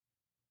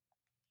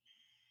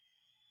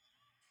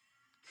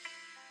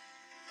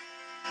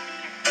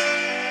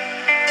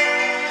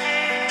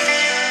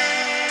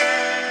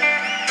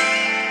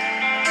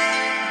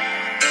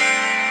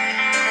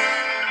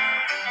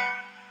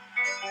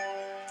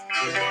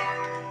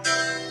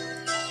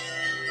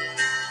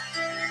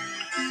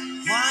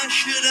Why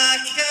should I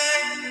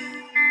care?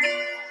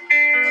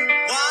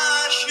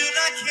 Why should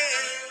I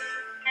care?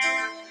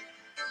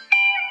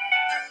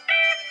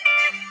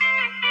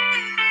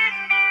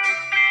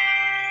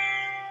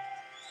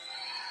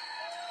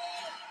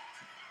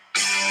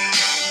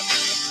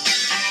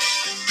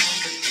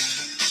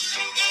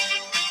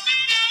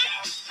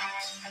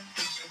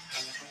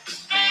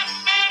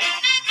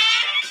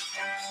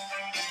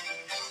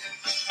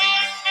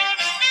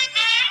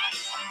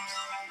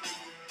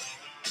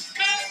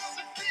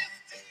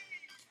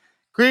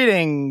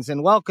 Greetings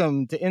and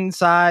welcome to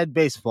Inside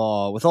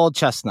Baseball with Old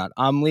Chestnut.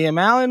 I'm Liam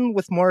Allen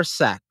with Morris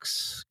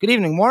Sachs. Good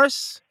evening,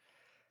 Morris.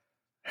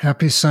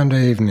 Happy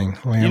Sunday evening,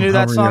 Liam. You knew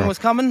that song was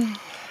coming?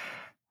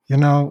 You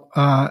know,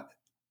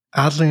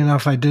 oddly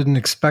enough, I didn't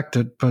expect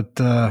it, but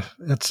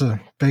it's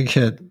a big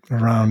hit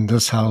around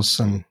this house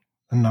and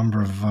a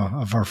number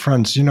of our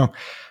friends. You know,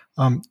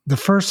 the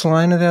first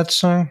line of that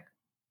song,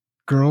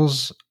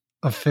 Girls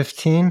of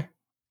 15.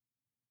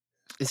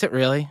 Is it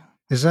really?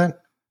 Is that?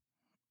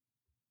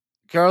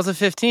 Girls of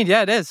 15.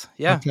 Yeah, it is.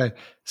 Yeah. Okay.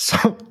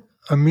 So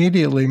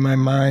immediately my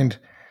mind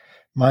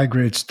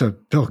migrates to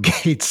Bill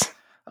Gates.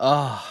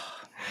 Oh.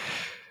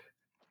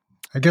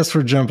 I guess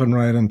we're jumping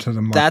right into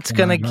the muck. That's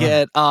going to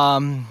get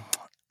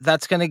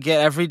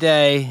every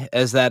day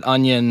as that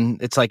onion.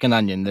 It's like an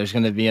onion. There's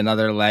going to be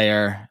another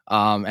layer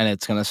and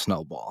it's going to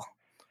snowball.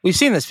 We've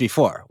seen this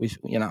before.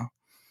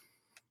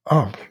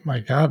 Oh my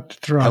God,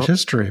 throughout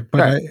history. But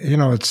right.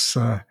 It's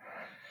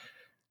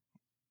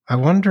I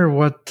wonder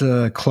what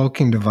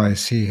cloaking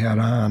device he had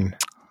on.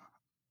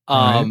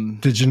 Right?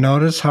 Did you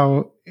notice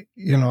how,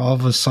 all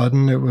of a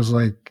sudden it was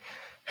like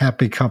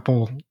happy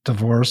couple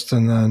divorced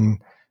and then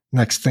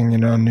next thing you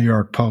know, New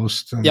York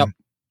Post. And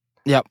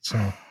Yep.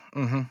 So,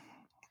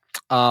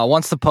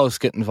 once the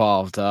Post get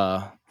involved,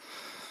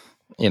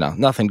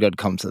 nothing good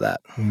comes of that.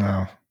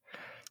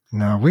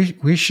 No,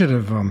 we should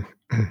have,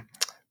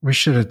 we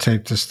should have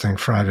taped this thing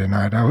Friday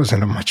night. I was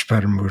in a much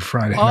better mood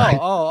Friday night.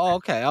 Oh,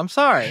 okay. I'm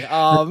sorry.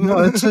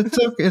 No,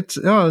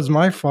 it's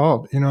my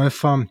fault.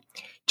 If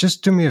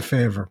just do me a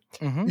favor.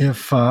 Mm-hmm.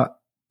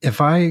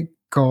 If I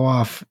go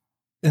off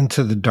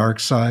into the dark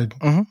side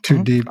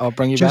too deep, I'll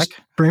bring you back.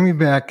 Bring me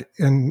back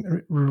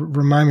and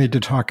remind me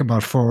to talk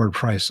about forward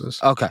prices.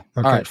 Okay.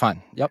 All right.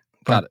 Fine. Yep.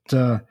 Got it.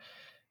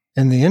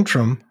 In the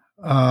interim,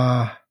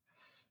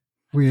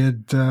 we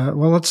had.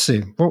 Let's see.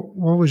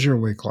 What was your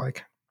week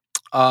like?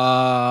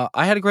 I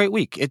had a great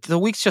week. The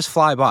weeks just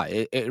fly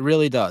by. It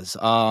really does.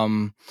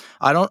 I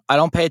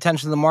don't pay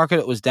attention to the market.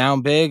 It was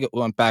down big. It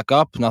went back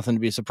up. Nothing to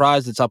be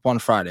surprised. It's up on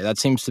Friday. That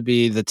seems to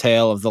be the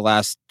tale of the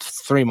last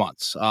 3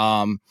 months.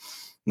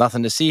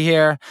 Nothing to see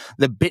here.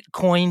 The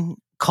Bitcoin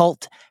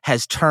cult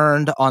has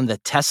turned on the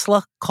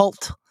Tesla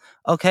cult.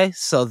 Okay,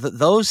 so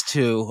those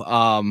two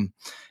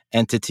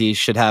entities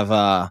should have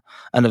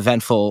an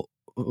eventful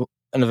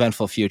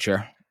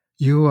future.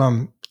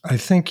 I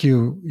think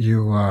you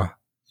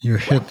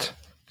hit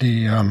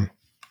the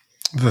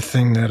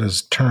thing that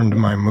has turned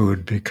my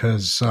mood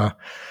because,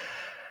 I'm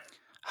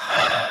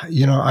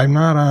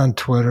not on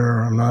Twitter.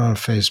 I'm not on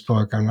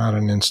Facebook. I'm not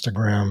on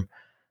Instagram.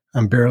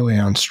 I'm barely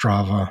on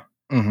Strava.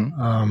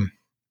 Mm-hmm.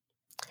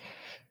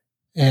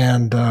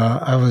 And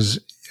I was,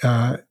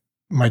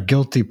 my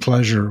guilty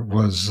pleasure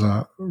was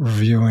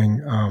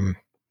reviewing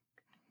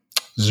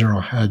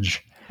Zero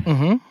Hedge.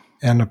 Mm-hmm.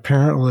 And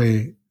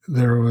apparently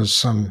there was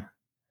some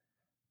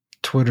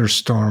Twitter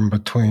storm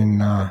between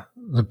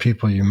the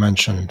people you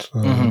mentioned,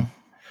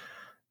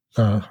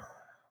 the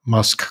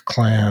Musk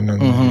clan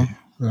and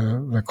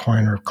the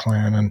Coiner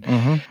clan,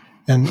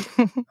 and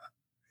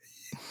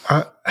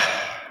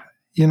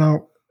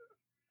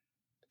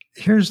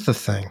here's the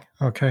thing,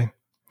 okay?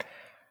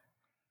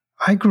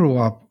 I grew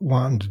up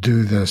wanting to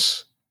do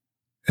this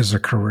as a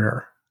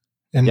career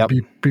and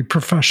be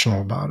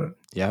professional about it.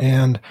 Yep.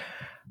 And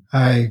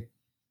I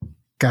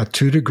got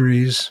 2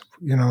 degrees,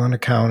 in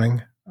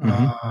accounting.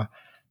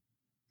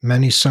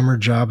 Many summer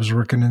jobs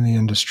working in the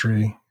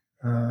industry.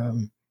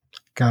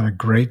 Got a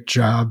great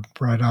job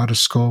right out of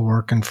school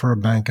working for a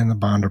bank in the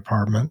bond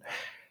department.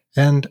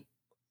 And,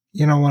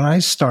 when I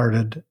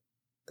started,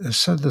 I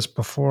said this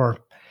before,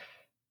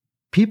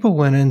 people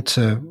went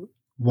into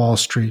Wall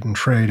Street and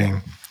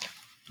trading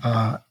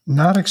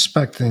not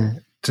expecting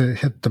to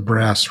hit the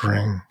brass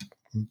ring,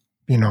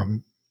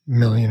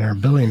 millionaire,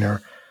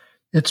 billionaire.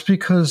 It's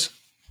because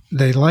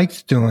they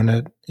liked doing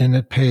it and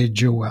it paid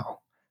you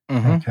well.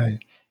 Okay.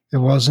 It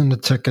wasn't a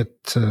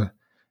ticket to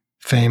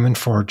fame and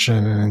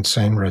fortune and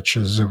insane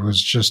riches. It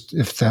was just,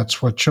 if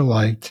that's what you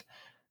liked,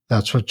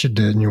 that's what you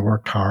did, and you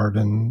worked hard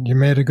and you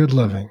made a good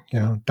living,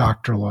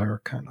 doctor,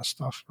 lawyer kind of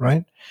stuff.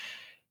 Right.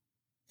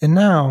 And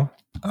now,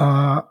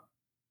 I've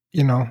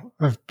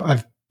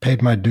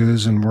paid my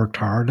dues and worked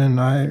hard, and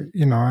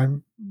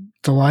I'm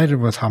delighted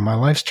with how my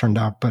life's turned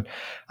out, but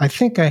I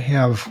think I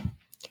have,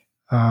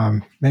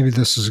 maybe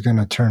this is going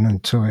to turn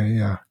into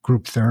a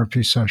group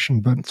therapy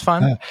session, but it's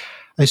fine.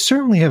 I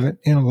certainly have an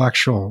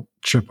intellectual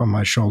chip on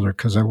my shoulder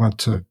because I went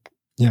to,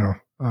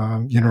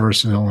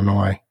 University of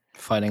Illinois.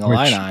 Fighting which,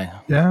 Illini.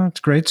 yeah, it's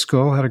a great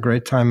school. Had a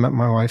great time. Met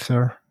my wife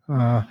there.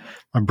 My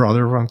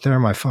brother went there.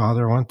 My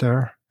father went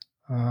there.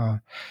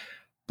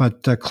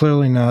 But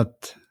clearly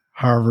not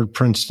Harvard,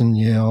 Princeton,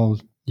 Yale,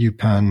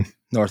 UPenn,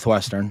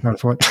 Northwestern.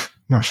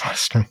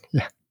 Northwestern.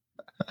 Yeah.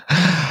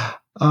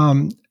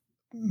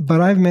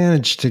 But I've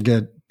managed to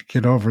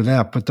get over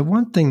that. But the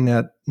one thing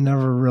that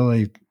never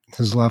really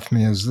has left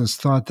me is this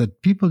thought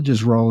that people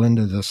just roll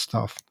into this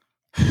stuff.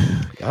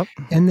 Yep.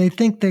 And they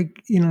think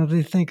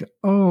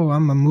oh,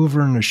 I'm a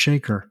mover and a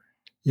shaker.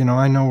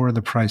 I know where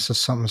the price of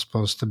something's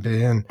supposed to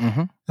be. And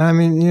I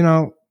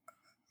mean,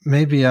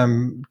 maybe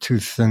I'm too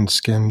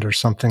thin-skinned or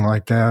something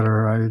like that,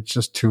 or I'm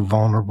just too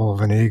vulnerable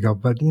of an ego.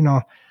 But,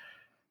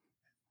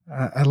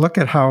 I look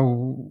at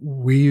how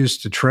we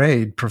used to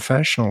trade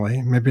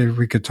professionally. Maybe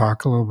we could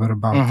talk a little bit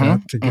about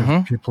that to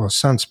give people a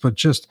sense. But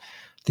just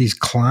these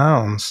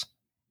clowns.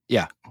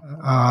 Yeah.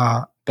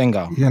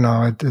 Bingo.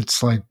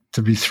 It's like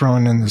to be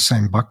thrown in the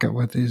same bucket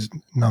with these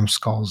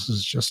numbskulls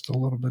is just a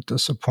little bit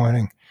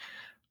disappointing.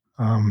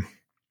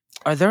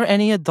 Are there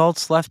any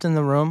adults left in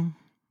the room?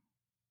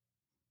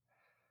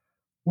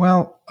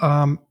 Well,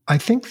 I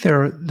think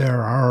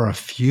there are a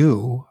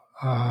few.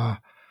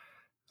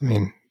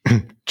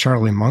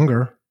 Charlie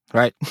Munger,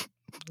 right?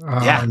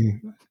 Yeah.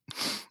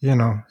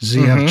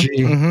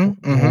 ZFG,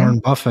 Warren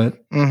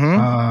Buffett.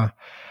 I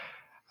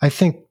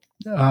think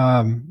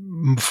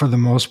for the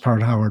most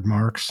part, Howard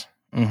Marks.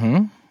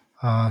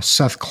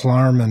 Seth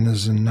Klarman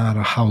is not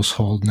a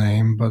household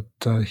name, but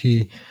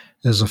he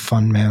is a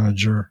fund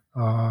manager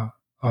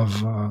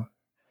of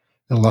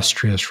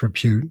illustrious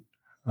repute.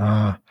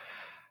 I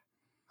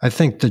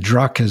think the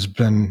Druck has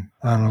been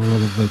on a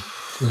little bit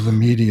of the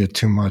media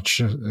too much,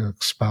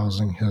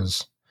 espousing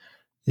his,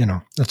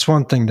 it's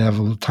one thing to have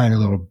a tiny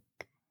little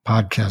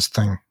podcast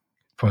thing,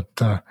 but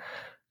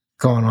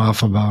going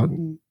off about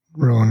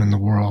ruining the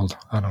world,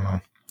 I don't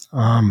know.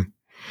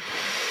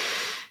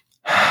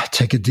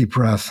 Take a deep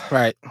breath.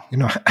 Right.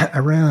 I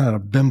ran out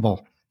of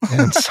Bimble,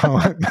 and so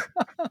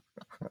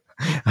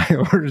I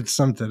ordered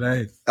some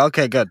today.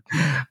 Okay, good.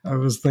 I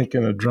was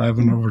thinking of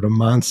driving over to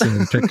Monson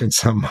and picking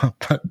some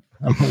up, but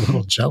I'm a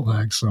little jet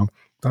lagged, so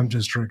I'm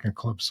just drinking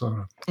club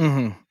soda.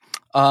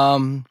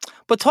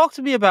 But talk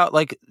to me about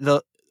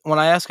when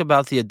I ask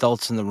about the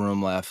adults in the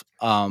room left,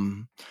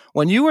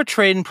 when you were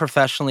trading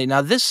professionally,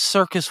 now this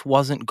circus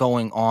wasn't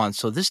going on.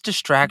 So this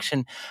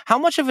distraction, how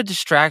much of a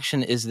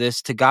distraction is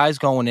this to guys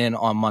going in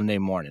on Monday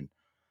morning?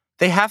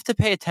 They have to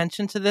pay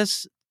attention to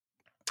this?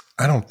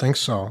 I don't think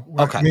so.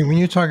 Okay. I mean, when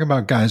you talk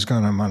about guys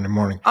going on Monday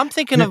morning, I'm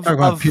thinking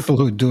about people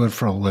who do it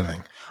for a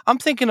living. I'm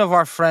thinking of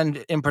our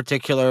friend in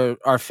particular,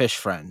 our fish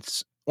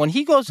friends. When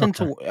he goes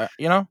into,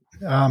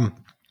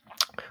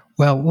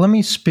 well, let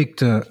me speak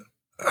to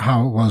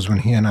how it was when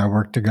he and I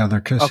worked together,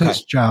 because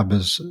his job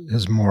has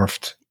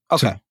morphed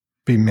to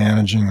be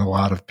managing a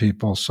lot of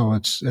people. So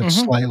it's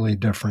slightly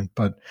different.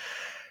 But,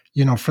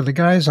 for the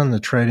guys on the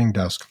trading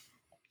desk,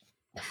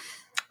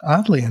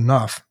 oddly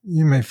enough,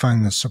 you may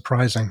find this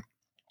surprising,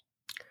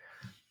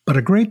 but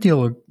a great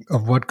deal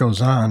of what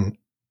goes on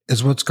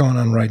is what's going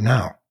on right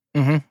now,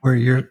 where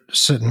you're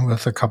sitting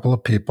with a couple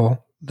of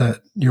people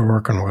that you're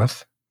working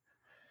with,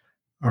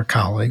 or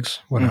colleagues,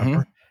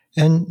 whatever,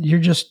 and you're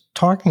just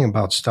talking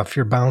about stuff.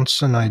 You're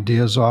bouncing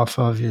ideas off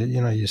of you.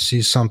 You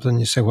see something,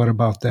 you say, "What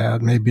about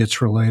that?" Maybe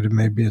it's related,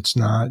 maybe it's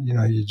not.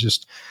 You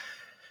just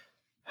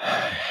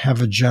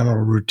have a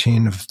general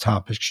routine of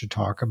topics you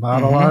talk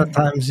about. A lot of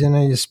times,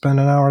 you spend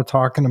an hour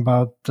talking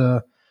about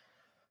the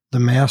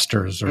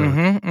Masters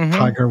or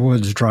Tiger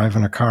Woods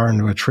driving a car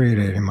into a tree at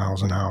 80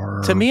 miles an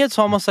hour. To me, it's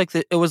almost like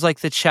it was like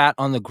the chat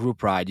on the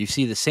group ride. You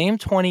see the same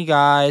 20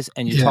 guys,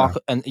 and you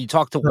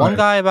talk to one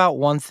guy about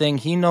one thing.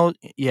 He knows,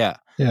 yeah.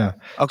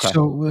 Okay.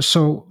 So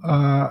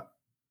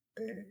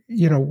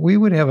we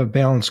would have a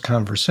balanced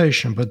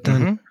conversation, but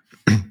then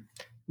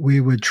we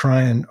would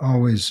try and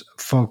always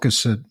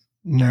focus it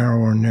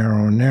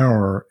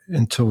narrower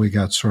until we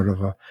got sort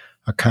of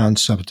a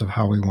concept of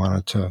how we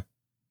wanted to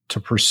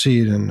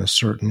proceed in a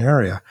certain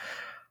area.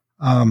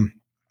 Once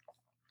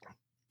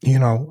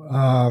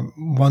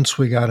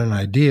we got an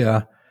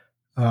idea,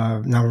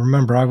 now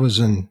remember, I was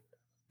in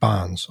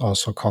bonds,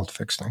 also called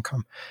fixed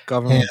income.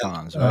 Government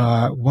bonds,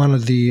 right? One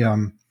of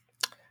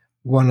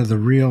the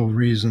real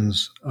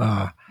reasons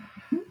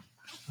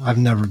I've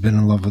never been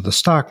in love with the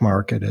stock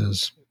market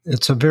is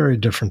it's a very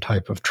different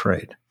type of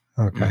trade.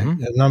 Okay.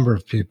 A number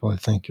of people, I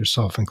think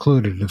yourself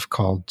included, have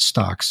called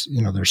stocks,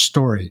 they're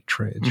story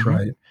trades,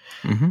 right?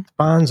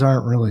 Bonds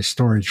aren't really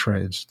story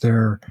trades.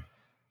 They're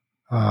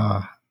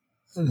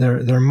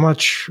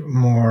much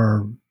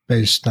more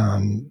based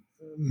on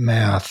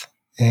math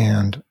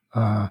and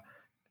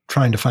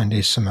trying to find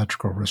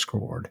asymmetrical risk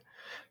reward.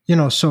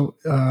 So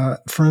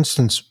for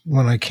instance,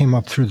 when I came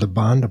up through the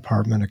bond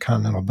department at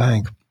Continental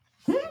Bank,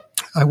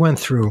 I went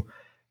through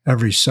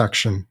every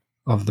section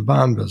of the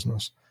bond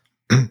business.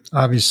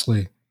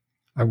 Obviously,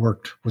 I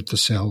worked with the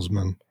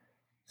salesmen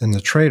and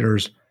the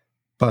traders,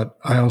 but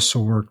I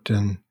also worked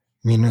in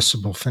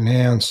municipal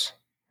finance,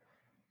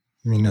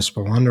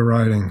 municipal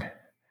underwriting,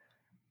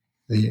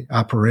 the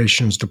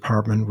operations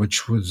department,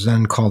 which was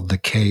then called the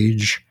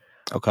Cage,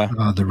 Okay.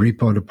 the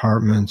repo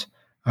department.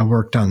 I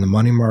worked on the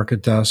money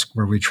market desk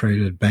where we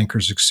traded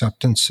bankers'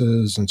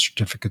 acceptances and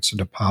certificates of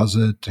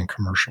deposit and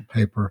commercial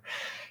paper.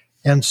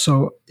 And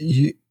so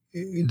the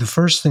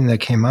first thing that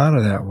came out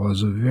of that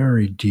was a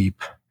very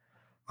deep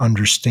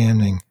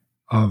understanding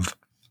of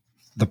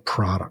the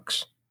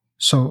products.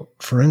 So,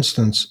 for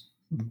instance,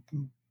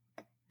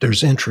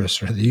 there's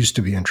interest, or there used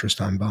to be interest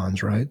on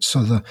bonds, right?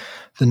 So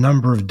the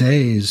number of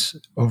days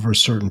over a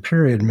certain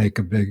period make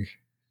a big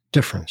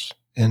difference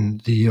in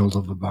the yield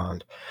of a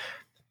bond.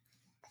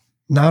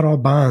 Not all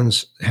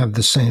bonds have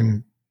the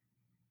same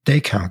day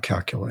count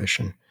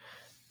calculation,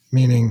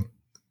 meaning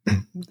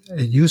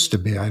it used to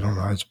be, I don't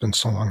know, it's been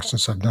so long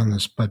since I've done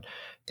this, but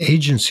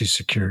agency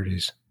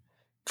securities,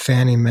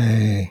 Fannie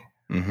Mae,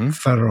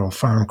 Federal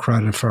Farm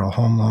Credit, Federal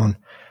Home Loan,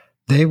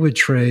 they would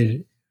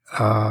trade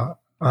on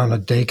a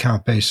day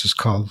count basis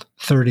called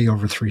 30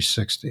 over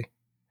 360.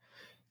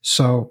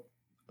 So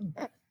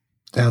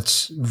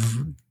that's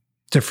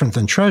different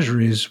than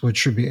treasuries, which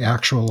should be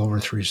actual over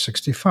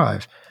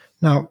 365.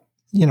 Now,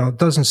 it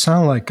doesn't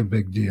sound like a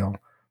big deal,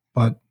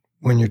 but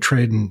when you're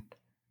trading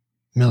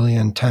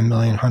million, 10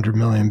 million, 100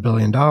 million, $1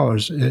 billion,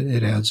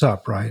 it adds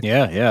up, right?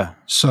 Yeah.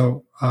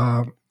 So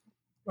I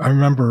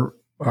remember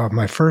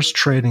my first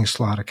trading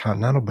slot at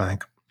Continental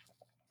Bank,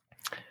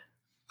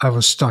 I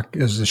was stuck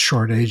as a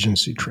short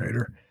agency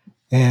trader,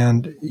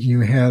 and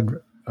you had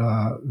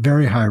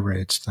very high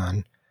rates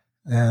then.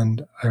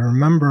 And I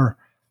remember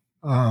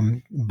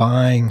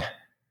buying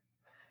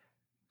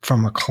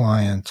from a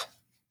client,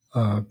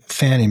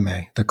 Fannie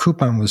Mae. The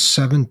coupon was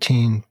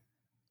 17%,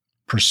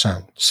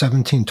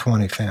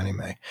 1720 Fannie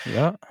Mae.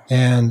 Yeah.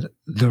 And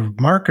the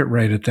market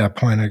rate at that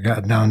point had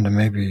got down to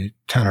maybe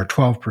 10 or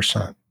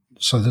 12%.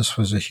 So this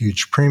was a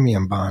huge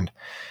premium bond.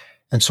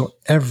 And so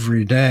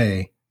every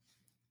day,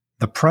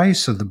 the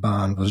price of the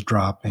bond was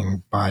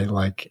dropping by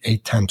like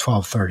 8, 10,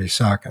 12, 30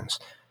 seconds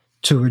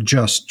to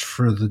adjust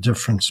for the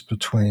difference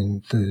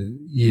between the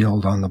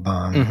yield on the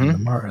bond,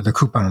 and the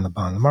coupon on the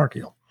bond, and the market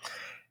yield.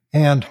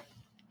 And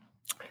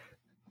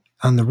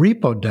on the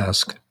repo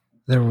desk,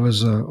 there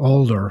was an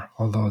older,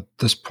 although at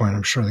this point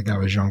I'm sure the guy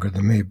was younger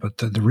than me, but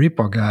the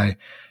repo guy,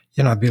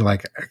 I'd be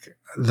like,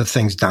 the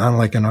thing's down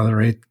like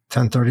another 8,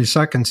 10, 30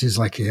 seconds. He's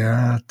like,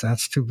 yeah,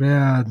 that's too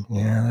bad.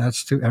 Yeah,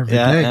 that's too every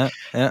day.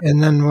 Yeah.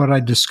 And then what I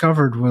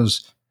discovered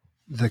was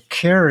the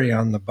carry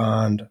on the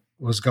bond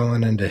was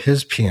going into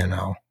his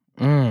P&L.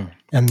 And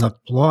the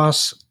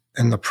loss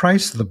and the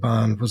price of the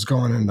bond was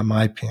going into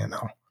my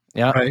P&L.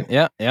 Yeah. Right?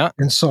 Yeah.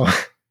 And so,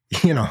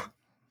 the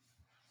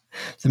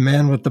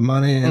man with the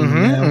money and the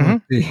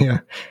man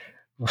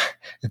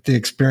with the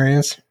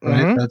experience,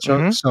 right? That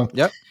joke. So,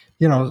 yep.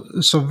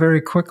 So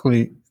very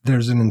quickly,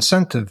 there's an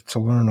incentive to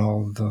learn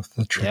all of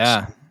the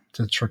tricks,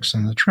 the tricks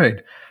in the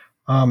trade.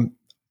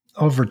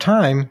 Over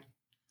time,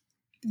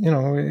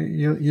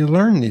 you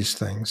learn these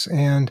things,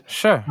 and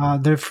sure,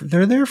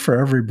 they're there for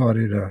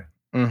everybody to,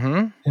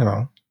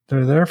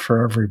 they're there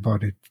for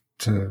everybody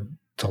to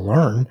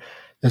learn.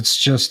 It's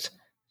just,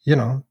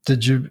 are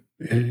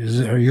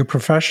you a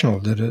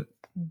professional?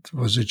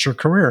 Was it your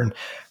career? And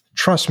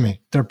trust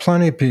me, there are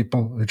plenty of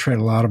people who trade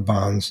a lot of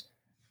bonds,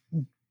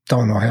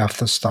 don't know half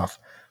the stuff,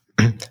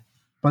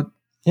 but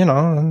they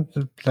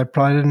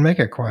probably didn't make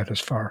it quite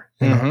as far.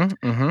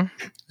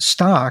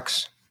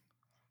 Stocks,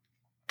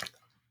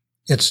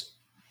 it's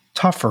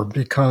tougher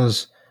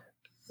because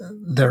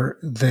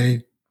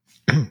they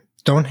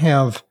don't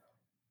have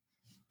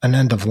an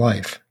end of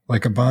life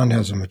like a bond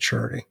has a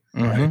maturity,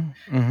 right?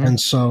 And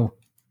so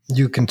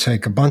you can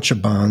take a bunch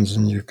of bonds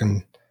and you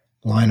can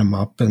line them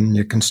up and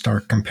you can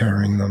start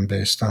comparing them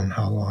based on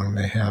how long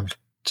they have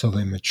till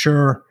they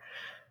mature,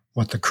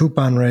 what the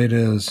coupon rate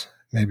is,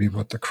 maybe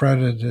what the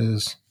credit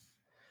is.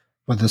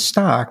 With the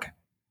stock,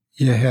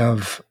 you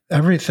have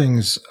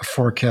everything's a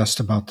forecast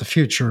about the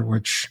future,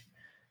 which,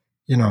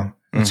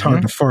 it's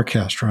hard to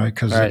forecast, right?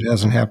 Because it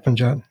hasn't happened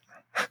yet.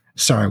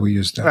 Sorry, we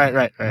used that.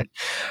 Right.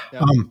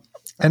 Yep.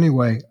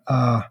 Anyway,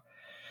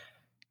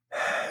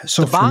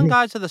 so the bond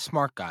guys are the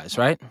smart guys,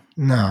 right?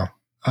 No.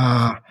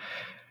 I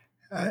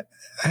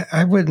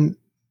wouldn't.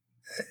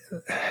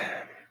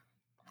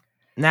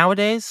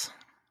 Nowadays?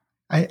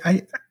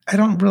 I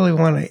don't really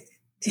want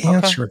to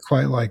answer it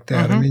quite like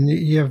that. I mean,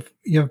 you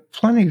have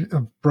plenty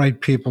of bright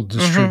people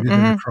distributed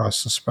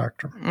across the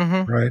spectrum,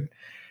 right?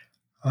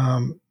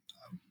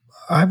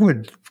 I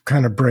would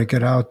kind of break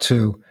it out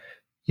to,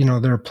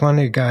 there are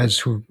plenty of guys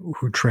who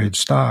trade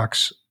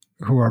stocks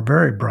who are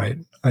very bright.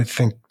 I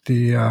think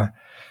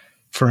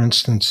for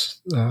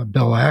instance,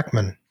 Bill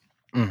Ackman,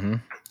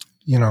 who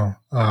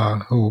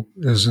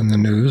is in the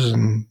news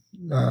and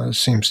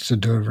seems to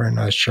do a very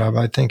nice job.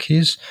 I think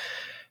he's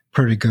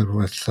pretty good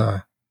with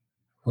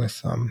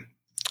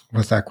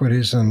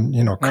equities, and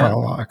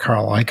Carl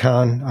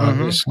Icahn,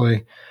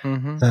 obviously.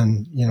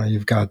 Then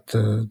you've got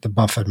the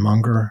Buffett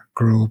Munger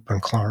group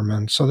and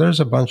Klarman. So there's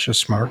a bunch of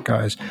smart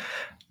guys.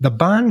 The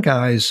bond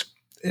guys,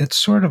 it's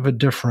sort of a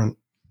different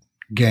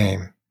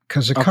game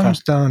because it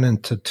comes down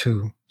into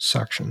two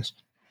sections.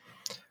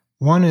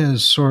 One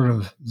is sort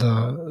of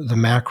the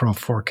macro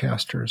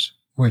forecasters,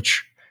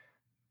 which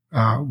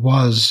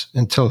was,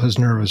 until his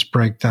nervous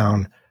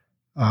breakdown,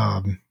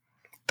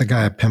 the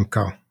guy at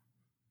PIMCO.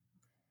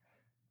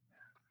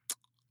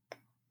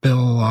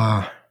 Bill,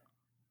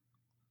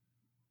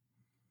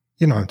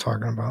 you know what I'm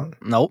talking about.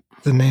 Nope.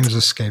 The name's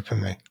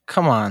escaping me.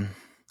 Come on.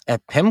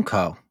 At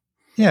PIMCO.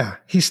 Yeah,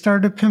 he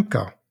started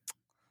PIMCO.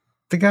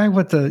 The guy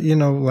with the,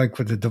 like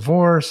with the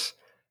divorce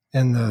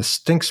and the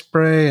stink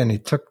spray, and he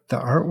took the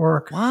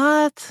artwork.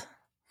 What?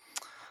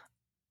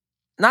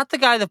 Not the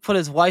guy that put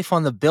his wife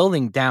on the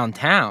building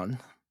downtown.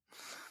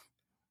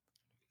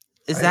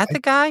 Is that the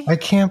guy? I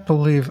can't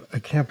believe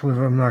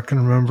I'm not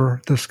going to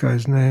remember this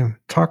guy's name.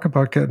 Talk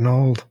about getting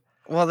old.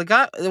 Well,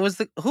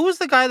 who was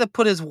the guy that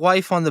put his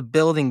wife on the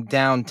building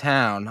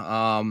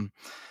downtown?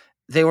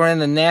 They were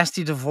in a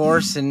nasty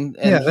divorce, and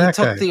he took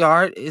guy. The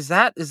art. Is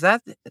that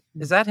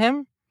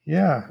him?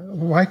 Yeah.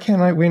 Why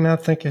can't we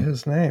not think of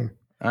his name?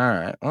 All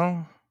right.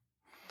 Well,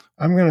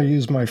 I'm going to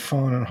use my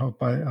phone and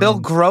hope I. Bill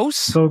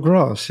Gross. Bill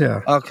Gross. Yeah.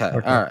 Okay.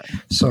 All right.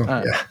 So all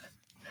right.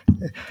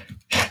 Yeah.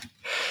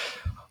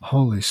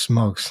 Holy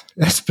smokes!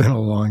 It's been a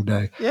long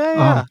day.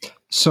 Yeah.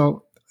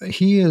 So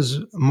he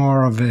is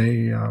more of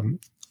a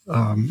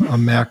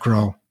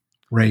macro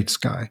rates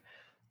guy.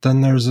 Then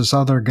there's this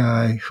other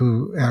guy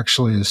who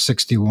actually is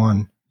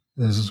 61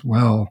 as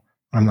well.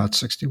 I'm not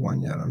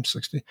 61 yet. I'm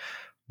 60.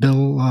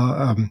 Bill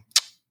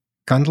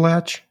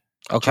Gundlach.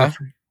 Okay.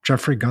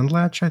 Jeffrey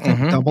Gundlach, I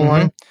think. Double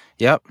line.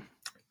 Yep.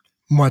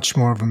 Much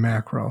more of a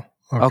macro.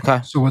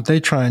 Okay. So what they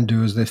try and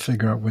do is they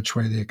figure out which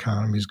way the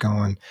economy's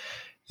going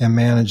and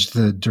manage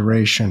the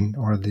duration,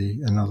 or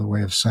another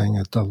way of saying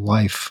it, the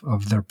life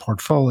of their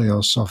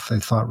portfolio. So if they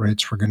thought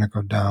rates were going to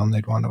go down,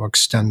 they'd want to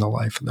extend the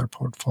life of their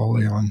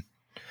portfolio. And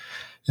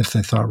if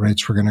they thought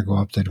rates were going to go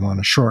up, they'd want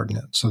to shorten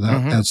it. So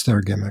that's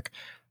their gimmick.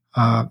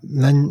 That's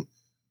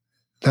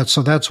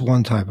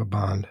one type of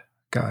bond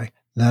guy.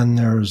 Then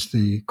there's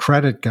the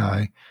credit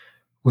guy,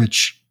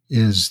 which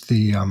is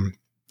the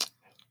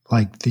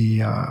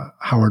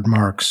Howard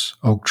Marks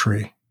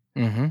Oaktree.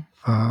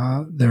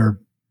 They're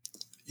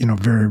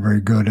very,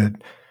 very good at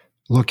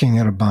looking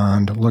at a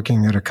bond,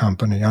 looking at a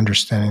company,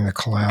 understanding the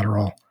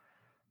collateral.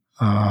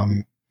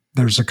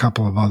 There's a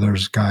couple of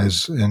others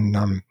guys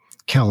in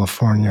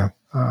California.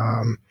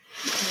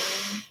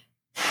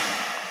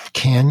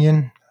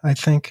 Canyon, I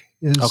think,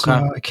 is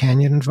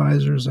Canyon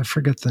Advisors. I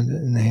forget the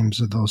names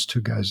of those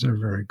two guys. They're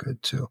very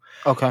good too.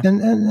 Okay.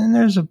 And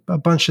there's a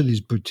bunch of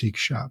these boutique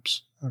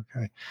shops.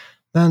 Okay.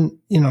 Then,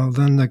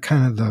 then the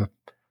kind of the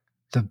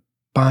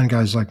bond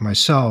guys like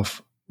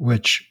myself,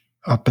 which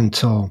up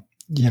until,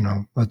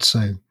 let's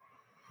say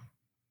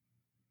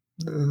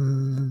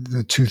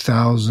the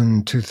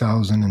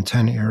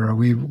 2010 era,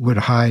 we would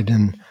hide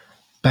in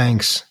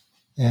banks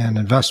and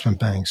investment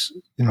banks,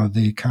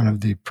 the kind of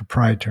the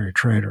proprietary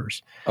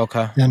traders.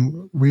 Okay.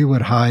 And we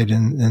would hide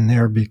in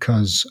there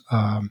because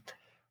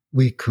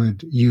we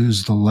could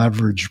use the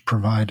leverage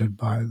provided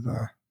by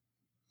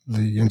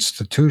the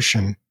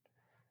institution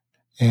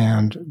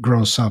and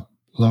gross up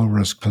low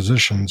risk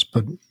positions,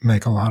 but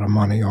make a lot of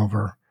money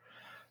over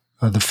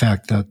the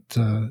fact that,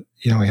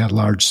 we had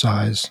large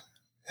size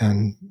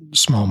and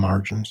small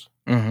margins.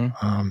 And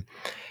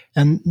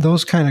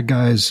those kind of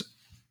guys,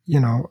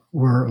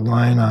 were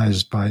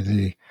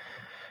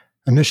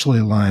initially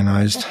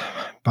lionized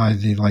by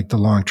the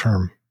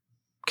long-term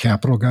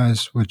capital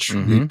guys, which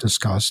we've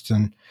discussed.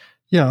 And,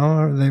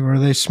 were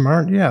they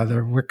smart? Yeah,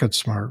 they're wicked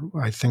smart.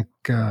 I think,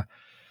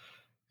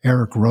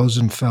 Eric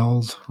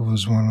Rosenfeld, who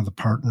was one of the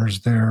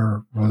partners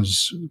there,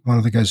 was one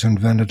of the guys who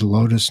invented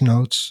Lotus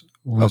Notes,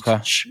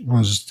 which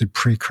was the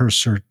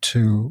precursor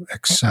to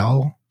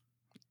Excel,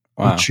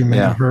 which you may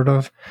have heard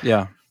of.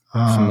 Yeah,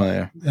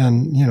 familiar.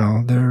 And,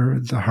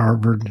 they're the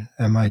Harvard,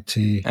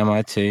 MIT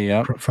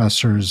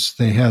professors.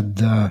 They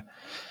had, one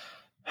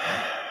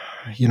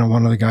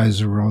of the guys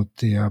who wrote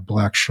the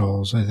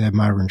Black-Scholes. They had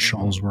Myron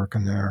Scholes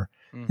working there.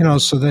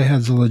 So they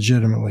had the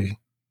legitimately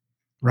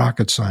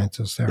rocket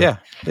scientists there.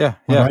 Yeah.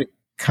 I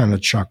kind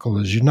of chuckle,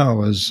 as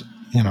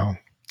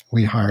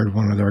we hired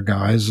one of their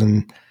guys,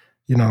 and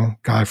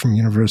guy from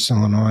University of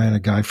Illinois and a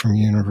guy from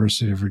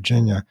University of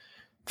Virginia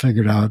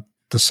figured out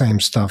the same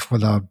stuff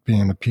without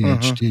being a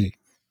PhD.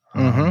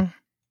 Could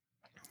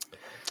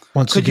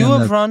you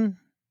have run?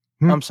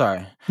 I'm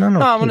sorry. No.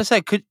 I'm going to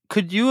say,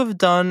 could you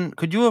have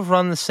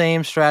run the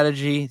same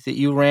strategy that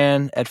you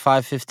ran at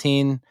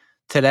 515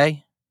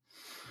 today?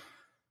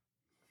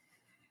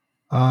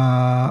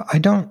 I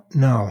don't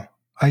know.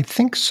 I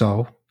think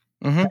so.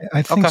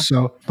 I think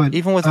so. But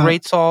even with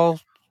rates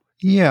all.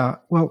 Yeah.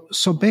 Well,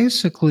 so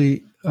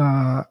basically,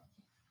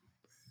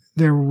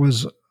 there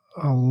was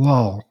a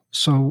lull.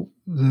 So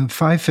the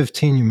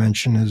 515 you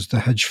mentioned is the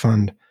hedge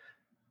fund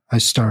I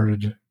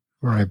started,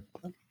 or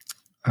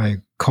I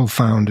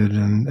co-founded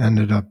and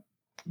ended up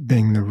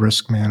being the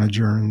risk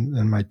manager,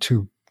 and my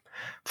two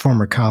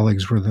former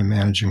colleagues were the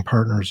managing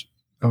partners.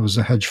 It was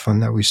a hedge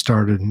fund that we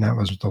started, and that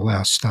was the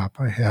last stop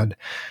I had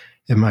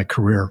in my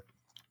career.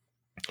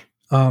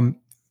 The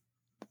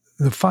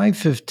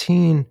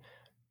 515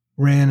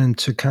 ran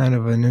into kind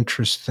of an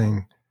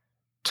interesting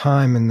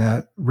time in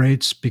that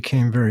rates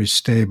became very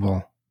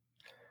stable.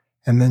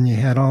 And then you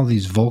had all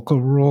these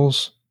vocal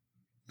rules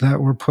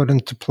that were put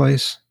into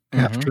place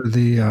after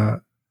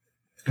the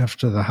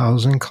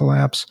housing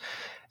collapse.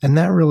 And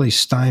that really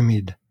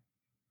stymied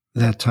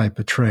that type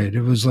of trade.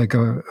 It was like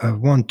a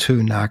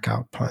 1-2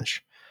 knockout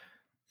punch.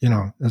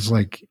 It's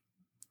like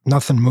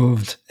nothing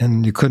moved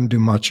and you couldn't do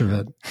much of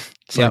it.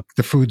 It's like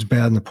the food's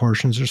bad and the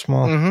portions are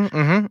small.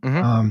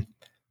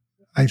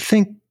 I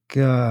think,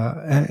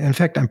 in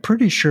fact, I'm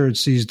pretty sure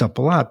it's eased up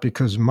a lot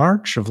because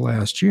March of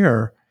last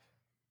year,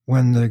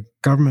 when the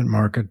government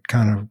market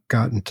kind of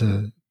got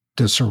into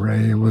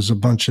disarray, it was a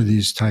bunch of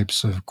these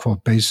types of,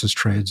 quote, basis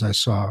trades I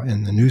saw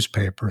in the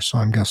newspaper. So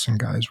I'm guessing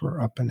guys were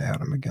up and at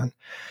them again.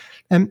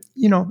 And,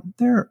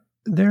 there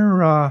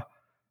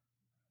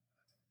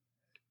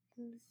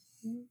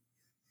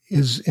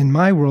is, in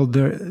my world,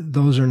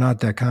 those are not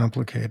that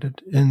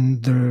complicated.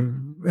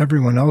 In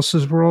everyone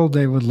else's world,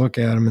 they would look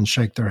at them and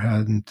shake their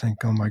head and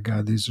think, oh my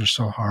God, these are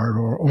so hard.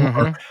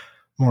 Or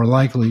more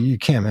likely, you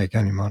can't make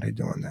any money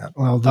doing that.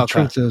 Well, the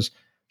truth is,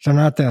 they're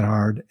not that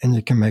hard and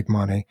you can make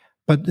money,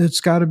 but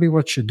it's got to be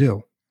what you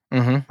do,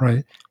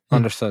 right?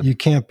 Understood. You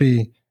can't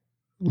be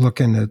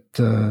looking at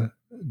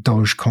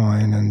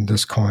Dogecoin and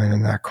this coin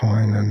and that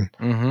coin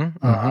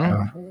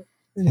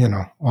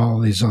and all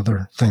these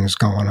other things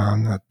going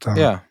on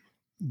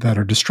that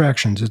are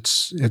distractions.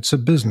 It's a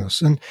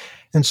business, and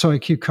so I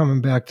keep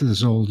coming back to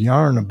this old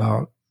yarn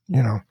about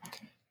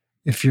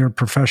if you're a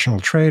professional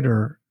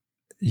trader,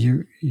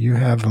 you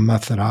have a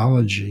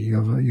methodology,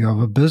 you have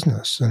a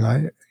business,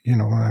 and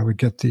when I would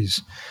get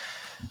these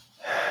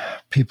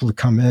people to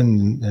come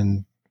in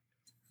and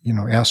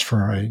ask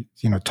for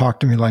talk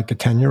to me like a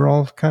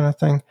 10-year-old kind of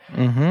thing.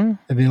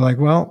 I'd be like,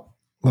 well,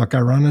 look, I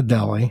run a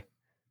deli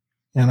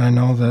and I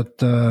know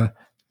that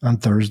on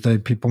Thursday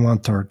people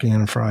want turkey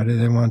and on Friday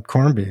they want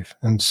corned beef.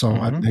 And so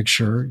I'd make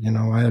sure,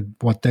 I had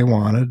what they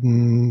wanted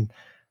and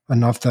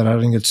enough that I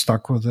didn't get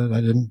stuck with it.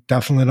 I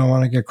definitely don't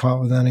want to get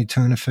caught with any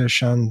tuna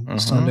fish on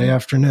Sunday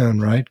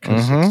afternoon. Right.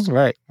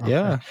 Right. Okay.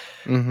 Yeah.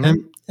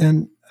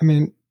 And I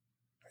mean,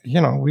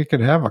 we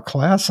could have a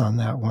class on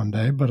that one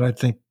day, but I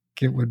think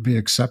it would be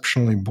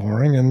exceptionally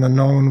boring and then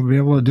no one would be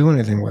able to do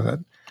anything with it.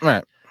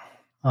 Right.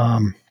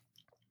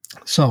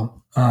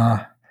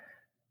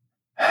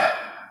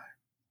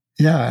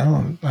 Yeah,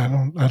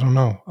 I don't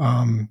know.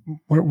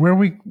 Where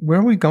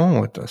are we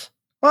going with this?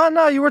 Well,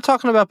 no, you were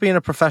talking about being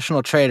a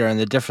professional trader and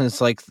the difference,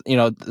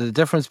 the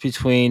difference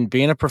between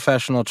being a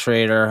professional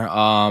trader,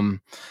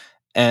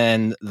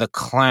 and the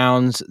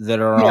clowns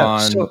that are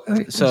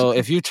on. So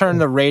if you turn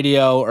the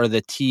radio or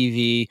the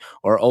TV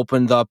or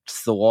opened up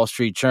the Wall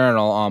Street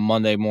Journal on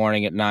Monday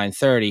morning at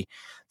 9:30,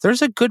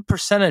 there's a good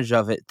percentage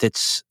of it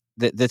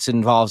that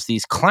involves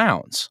these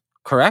clowns,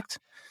 correct?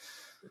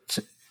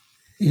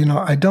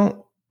 I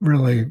don't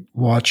really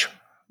watch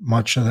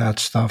much of that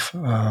stuff.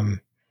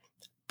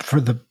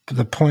 For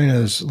the point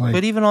is, like,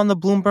 but even on the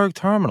Bloomberg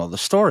terminal, the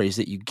stories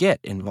that you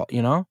get involved,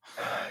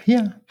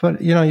 Yeah,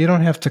 but you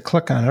don't have to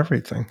click on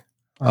everything.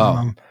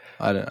 I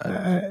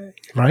don't.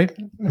 Right?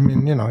 I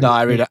mean, No,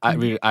 I read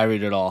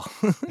it all.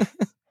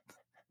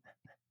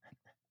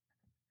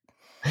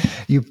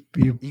 You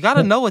got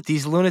to know what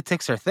these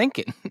lunatics are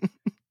thinking.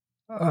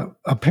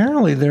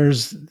 Apparently,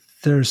 there's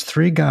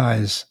 3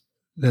 guys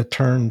that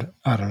turned,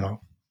 I don't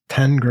know,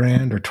 10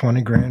 grand or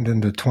 20 grand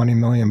into 20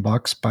 million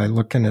bucks by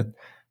looking at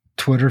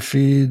Twitter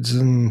feeds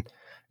and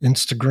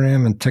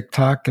Instagram and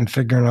TikTok and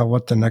figuring out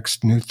what the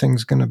next new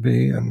thing's going to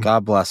be. And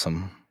God bless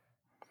them.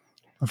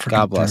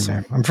 God bless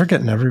them. I'm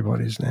forgetting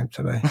everybody's name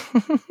today.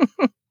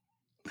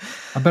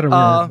 I better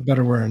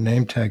wear a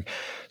name tag.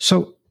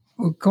 So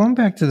going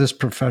back to this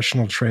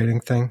professional trading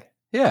thing.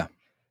 Yeah.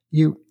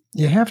 You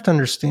have to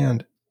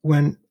understand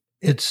when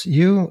it's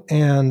you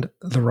and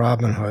the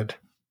Robinhood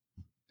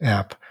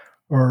app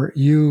or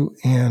you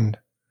and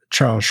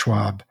Charles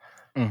Schwab,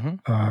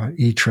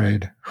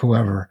 E-Trade,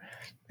 whoever,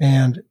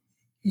 and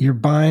you're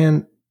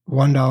buying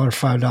 $1,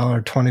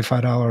 $5,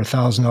 $25,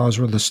 $1,000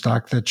 worth of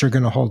stock that you're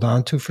going to hold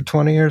on to for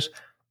 20 years.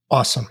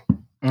 Awesome.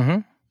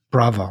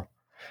 Bravo.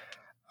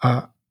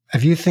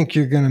 If you think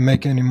you're going to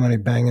make any money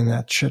banging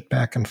that shit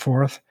back and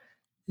forth,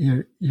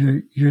 you're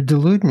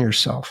deluding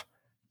yourself.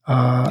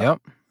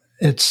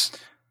 It's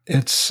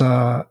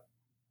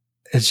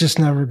just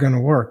never going to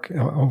work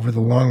over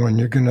the long run.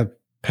 You're going to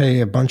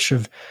pay a bunch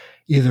of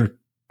either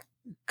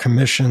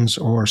commissions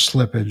or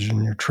slippage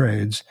in your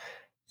trades.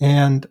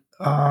 And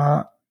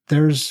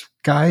there's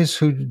guys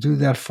who do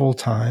that full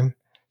time.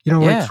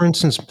 Like for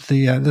instance,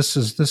 this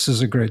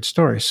is a great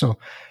story. So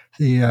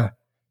the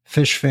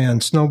fish fan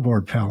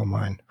snowboard pal of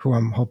mine, who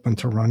I'm hoping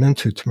to run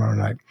into tomorrow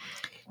night,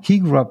 he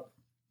grew up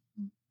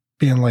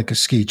being like a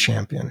ski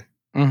champion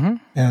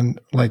and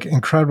like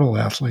incredible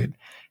athlete.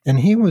 And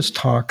he was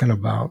talking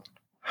about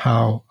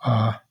how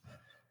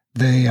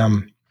they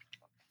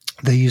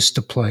used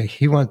to play.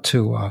 He went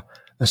to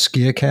a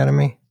ski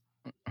academy.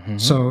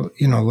 So,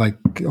 like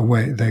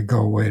they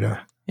go away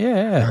to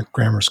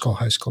grammar school,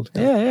 high school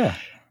together. Yeah.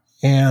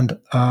 And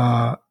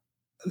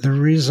the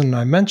reason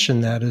I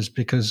mention that is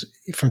because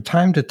from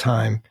time to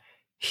time,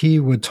 he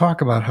would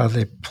talk about how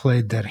they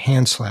played that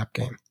hand slap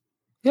game.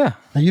 Yeah.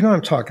 Now, you know what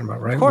I'm talking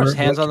about, right? Of course.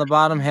 Hands on the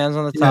bottom, hands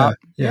on the top.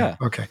 Yeah.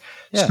 Okay.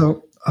 Yeah.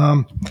 So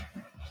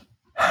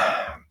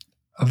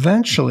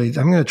eventually,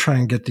 I'm going to try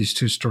and get these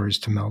two stories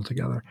to meld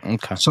together.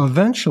 Okay. So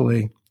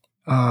eventually,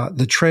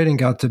 the trading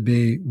got to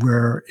be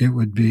where it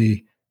would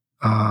be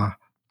all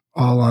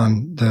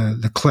on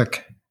the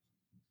click,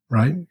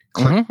 right?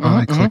 Click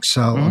buy, click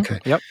sell. Okay.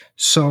 Yep.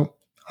 So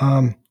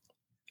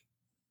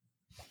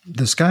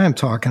this guy I'm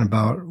talking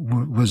about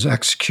was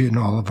executing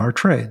all of our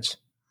trades.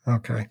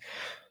 Okay.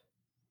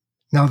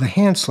 Now the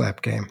hand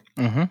slap game.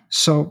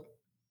 So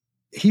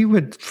he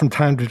would from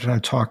time to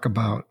time talk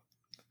about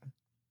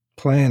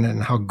playing it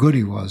and how good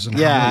he was. And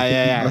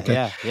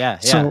Yeah.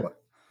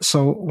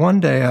 So one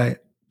day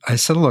I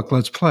said, look,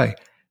 let's play.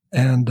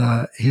 And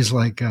he's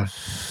like,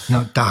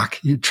 no, Doc,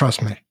 you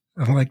trust me.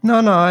 I'm like,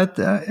 no,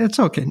 it's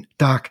okay.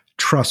 Doc,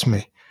 trust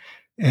me.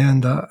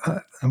 And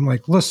I'm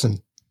like, listen,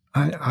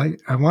 I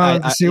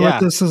wanted to see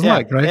what this is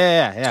like, right?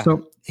 Yeah.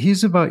 So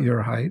he's about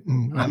your height,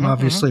 and I'm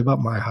obviously about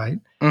my height.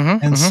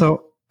 And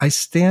so I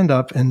stand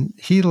up, and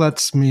he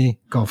lets me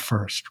go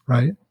first,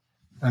 right?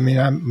 I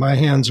mean, my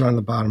hands are on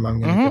the bottom. I'm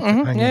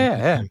going to get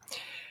him.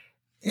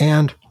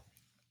 And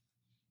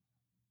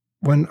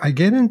when I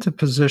get into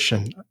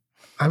position,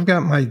 I've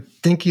got my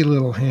dinky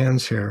little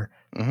hands here.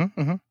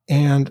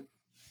 And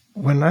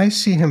when I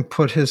see him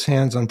put his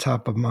hands on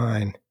top of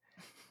mine,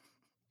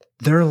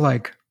 they're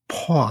like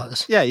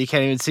paws. Yeah, you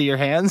can't even see your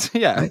hands.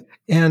 Yeah.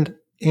 And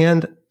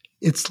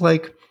it's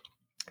like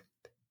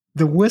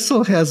the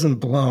whistle hasn't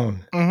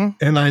blown,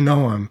 and I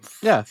know I'm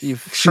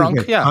you've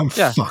shrunk. I'm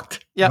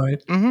fucked. Yeah.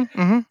 Right.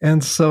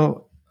 And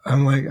so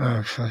I'm like,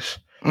 oh gosh.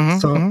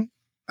 So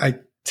I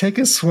take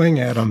a swing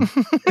at him,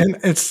 and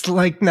it's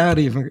like not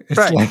even. It's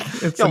like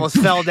it's you almost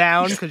fell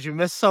down because you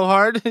missed so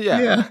hard.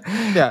 Yeah.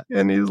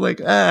 And he's like,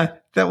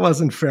 that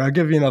wasn't fair. I'll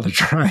give you another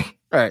try.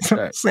 Right.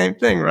 Same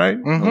thing, right?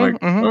 I'm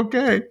like,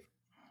 okay.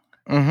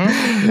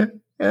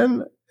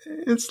 And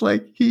it's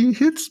like he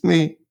hits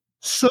me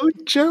so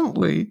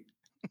gently,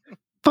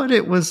 but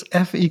it was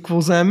F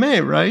equals MA,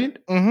 right?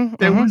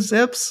 There was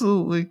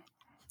absolutely,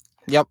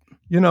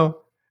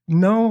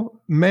 no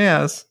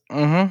mass,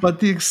 but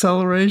the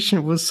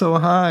acceleration was so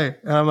high.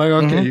 And I'm like,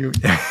 okay, you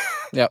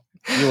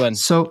win.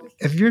 So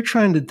if you're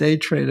trying to day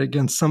trade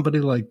against somebody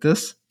like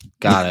this,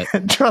 got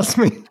it. Trust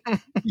me,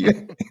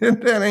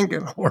 that ain't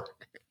gonna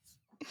work.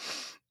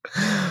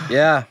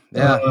 Yeah.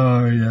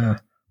 Oh yeah.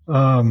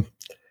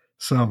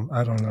 So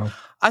I don't know.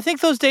 I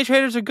think those day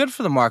traders are good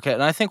for the market,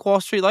 and I think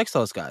Wall Street likes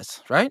those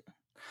guys, right?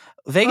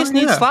 Vegas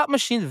needs slot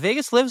machines.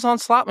 Vegas lives on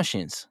slot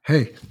machines.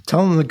 Hey,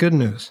 tell them the good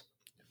news.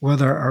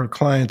 Whether our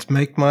clients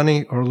make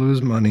money or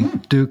lose money,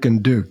 Duke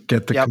and Duke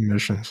get the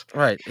commissions.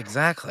 Right,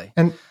 exactly.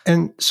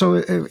 And so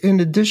in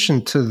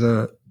addition to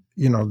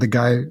the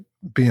guy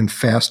being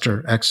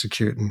faster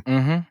executing,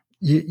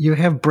 you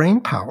have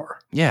brain power.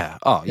 Yeah.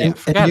 Oh, yeah.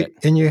 Forget it.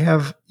 And you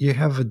have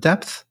a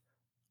depth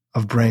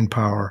of brain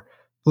power.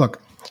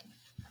 Look,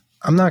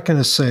 I'm not going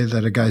to say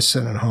that a guy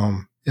sitting at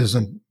home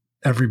isn't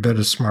every bit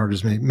as smart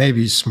as me.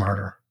 Maybe he's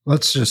smarter.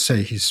 Let's just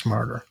say he's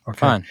smarter. Okay.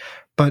 Fine.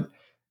 But,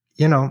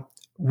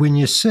 when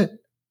you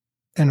sit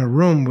in a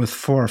room with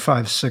 4 or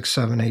 5, 6,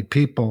 7, 8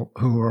 people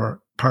who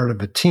are part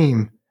of a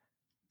team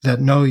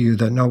that know you,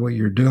 that know what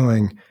you're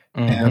doing,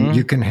 and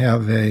you can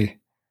have a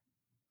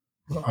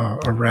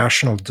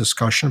rational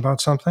discussion about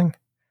something.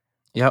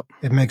 Yep.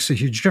 It makes a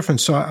huge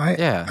difference. So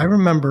I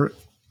remember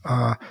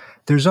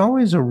there's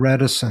always a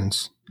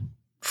reticence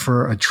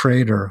for a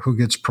trader who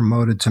gets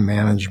promoted to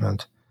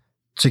management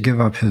to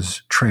give up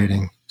his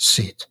trading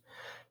seat.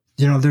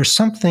 There's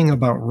something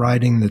about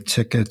writing the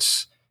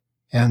tickets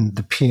and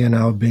the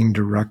P&L being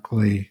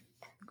directly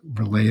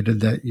related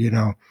that,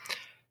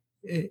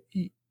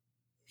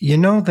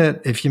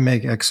 that if you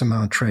make X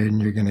amount trading,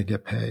 you're going to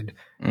get paid.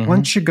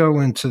 Once you go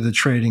into the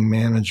trading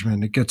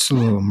management, it gets a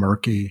little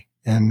murky,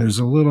 and there's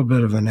a little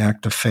bit of an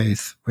act of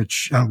faith,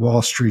 which on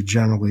Wall Street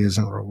generally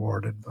isn't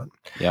rewarded. But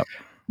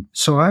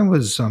so I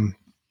was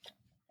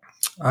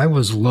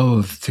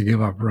loath to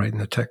give up writing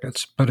the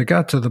tickets, but it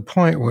got to the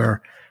point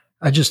where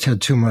I just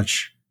had too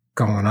much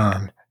going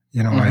on.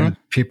 I had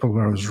people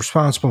who I was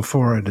responsible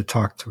for. I had to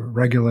talk to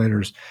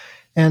regulators.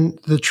 And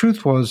the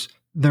truth was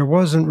there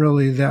wasn't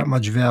really that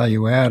much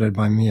value added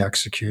by me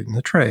executing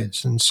the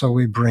trades. And so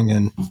we bring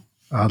in,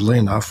 oddly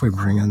enough,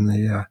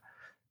 the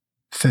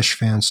Fish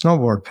Fan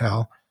Snowboard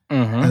Pal.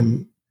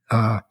 And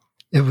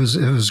it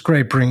was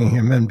great bringing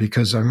him in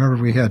because I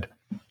remember we had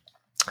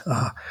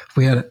a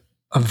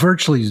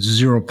virtually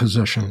zero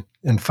position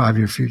in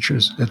 5-year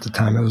futures at the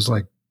time. It was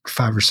like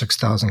 5,000 or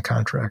 6,000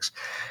 contracts.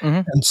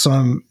 And so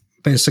I'm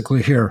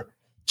basically here,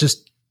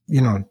 just,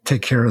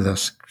 take care of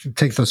this,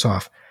 take this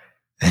off.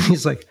 And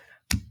he's like,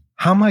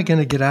 how am I going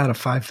to get out of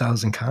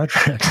 5,000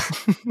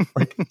 contracts?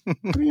 Like,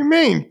 what do you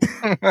mean?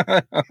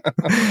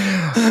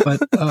 but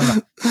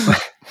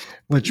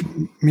which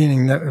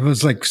meaning that it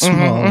was like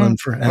small. And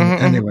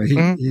anyway,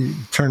 he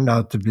turned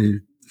out to be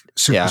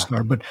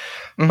superstar. But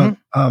Mhm.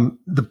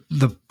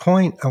 the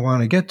point I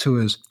want to get to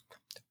is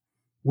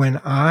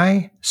when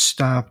I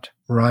stopped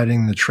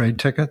writing the trade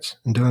tickets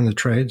and doing the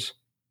trades,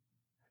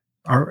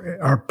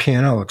 our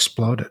P&L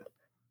exploded.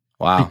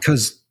 Wow.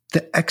 Because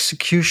the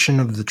execution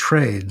of the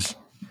trades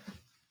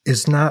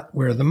is not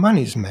where the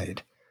money's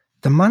made.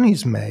 The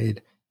money's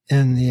made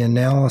in the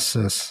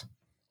analysis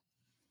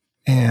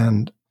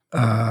and,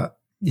 the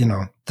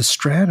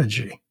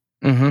strategy.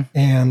 Mm-hmm.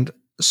 And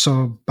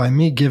so by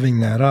me giving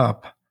that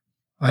up,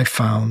 I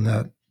found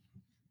that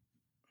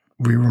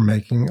we were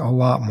making a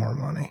lot more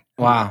money.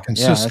 Wow.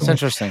 Yeah, that's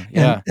interesting.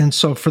 Yeah. And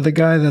so for the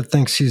guy that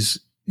thinks he's,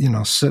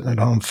 sitting at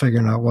home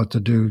figuring out what to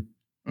do,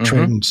 Mm-hmm.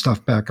 trading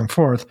stuff back and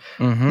forth,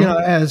 Mm-hmm.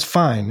 it's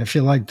fine. If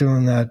you like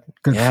doing that,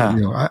 good Yeah. for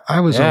you. I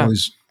was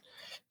always,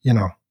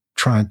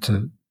 trying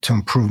to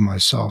improve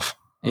myself.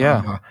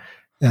 Yeah.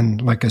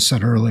 And like I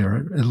said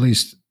earlier, at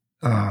least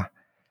have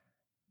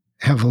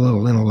a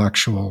little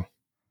intellectual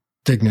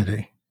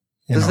dignity.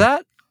 Does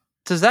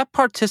that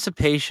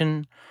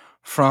participation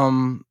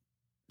from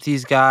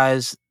these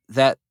guys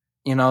that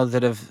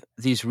have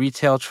these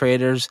retail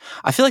traders,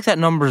 I feel like that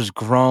number has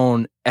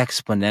grown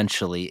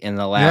exponentially in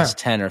the last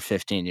 10 or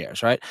 15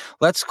 years, right?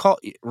 There's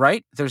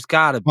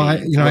got to be.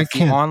 I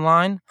can't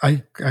online.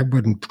 I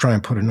wouldn't try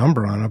and put a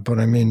number on it, but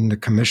I mean the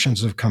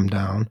commissions have come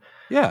down.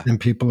 Yeah, and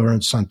people are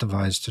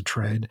incentivized to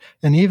trade.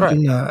 And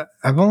even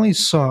I've only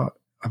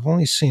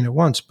seen it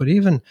once, but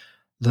even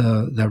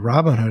the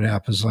Robinhood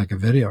app is like a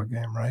video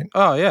game, right?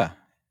 Oh yeah.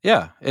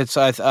 Yeah, it's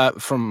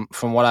from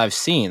what I've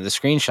seen, the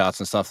screenshots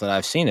and stuff that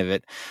I've seen of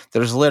it.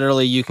 There's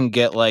literally you can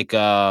get like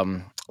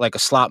a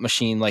slot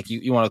machine, like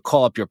you want to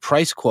call up your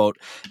price quote,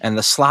 and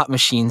the slot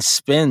machine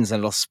spins and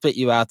it'll spit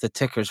you out the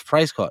ticker's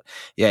price quote.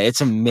 Yeah,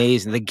 it's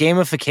amazing. The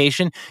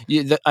gamification.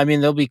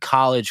 There'll be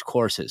college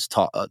courses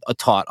taught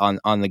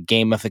on the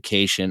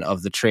gamification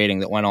of the trading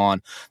that went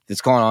on.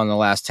 That's going on in the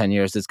last 10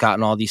 years. That's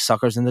gotten all these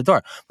suckers in the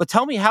door. But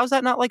tell me, how's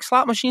that not like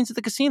slot machines at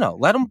the casino?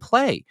 Let them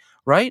play,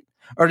 right?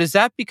 Or does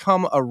that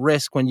become a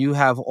risk when you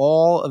have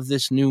all of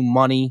this new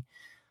money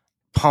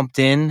pumped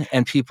in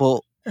and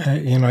people?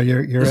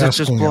 You're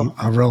asking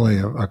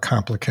a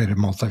complicated,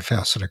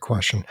 multifaceted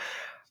question.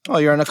 Well,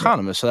 you're an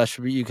economist, so that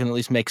should be. You can at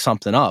least make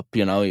something up,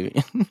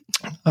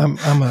 I'm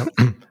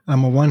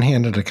a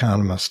one-handed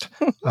economist.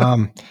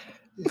 The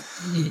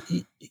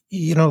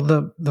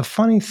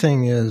funny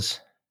thing is,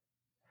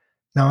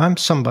 now I'm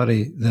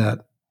somebody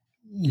that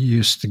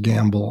used to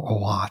gamble a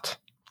lot.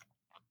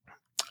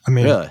 I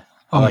mean, really.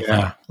 Oh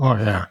yeah.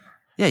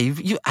 Yeah,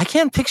 you. I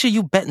can't picture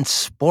you betting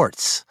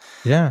sports.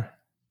 Yeah,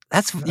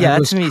 that to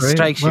me great.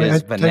 strikes you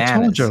as bananas. I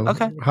told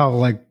you how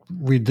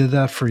we did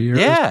that for years.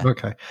 Yeah.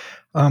 Okay.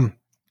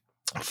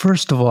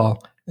 First of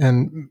all,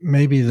 and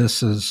maybe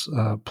this is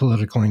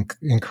politically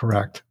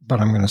incorrect, but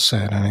I'm going to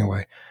say it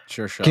anyway.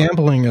 Sure.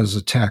 Gambling is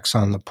a tax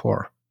on the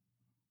poor.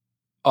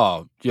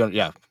 Oh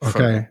yeah.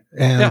 Okay.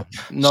 And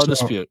no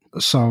dispute.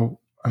 So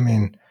I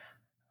mean,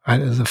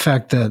 the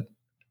fact that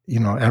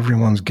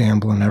everyone's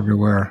gambling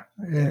everywhere.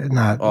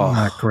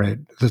 Not great.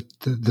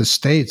 The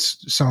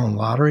states selling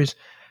lotteries.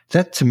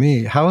 That to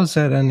me, how is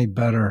that any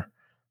better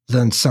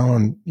than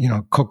selling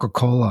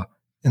Coca-Cola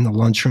in the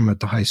lunchroom at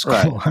the high school?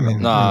 Right. I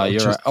mean,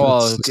 you're right.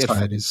 Well,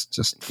 society's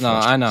just no.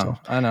 I know.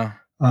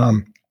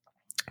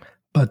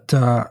 But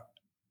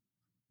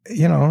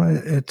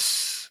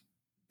it's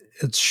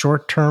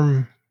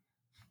short-term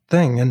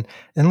thing, and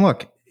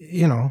look,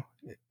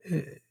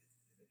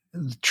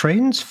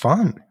 trading's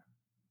fun.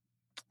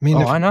 I mean,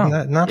 I know.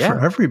 Not for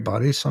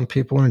everybody. Some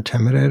people are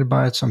intimidated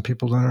by it. Some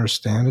people don't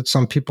understand it.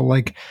 Some people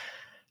like,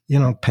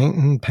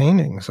 painting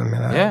paintings. I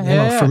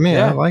mean, for me,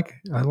 I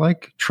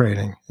like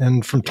trading.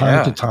 And from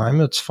time to time,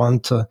 it's fun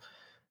to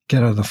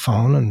get on the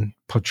phone and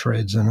put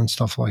trades in and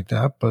stuff like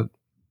that. But,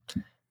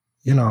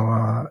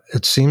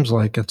 it seems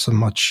like it's a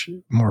much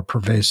more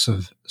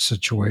pervasive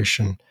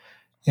situation.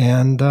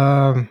 And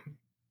I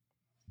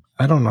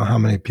don't know how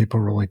many people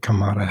really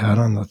come out ahead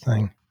on the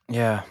thing.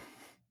 Yeah.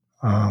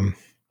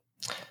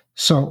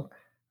 So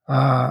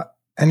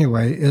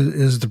anyway,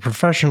 is the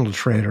professional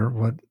trader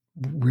what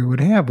we would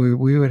have?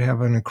 We would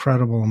have an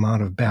incredible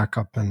amount of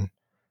backup and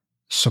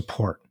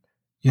support.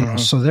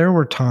 So there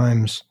were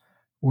times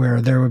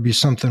where there would be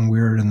something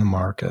weird in the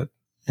market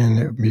and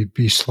it would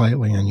be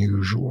slightly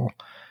unusual.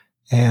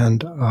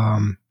 And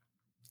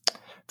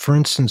for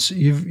instance,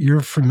 you're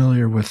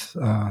familiar with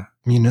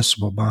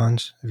municipal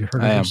bonds. Have you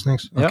heard of these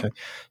things? Yep. Okay.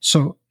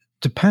 So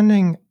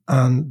depending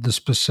on the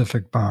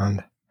specific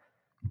bond,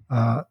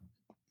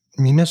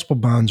 municipal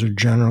bonds are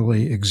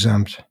generally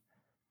exempt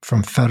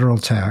from federal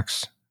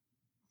tax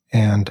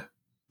and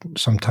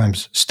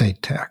sometimes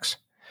state tax.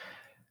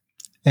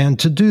 And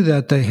to do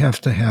that, they have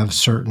to have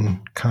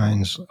certain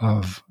kinds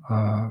of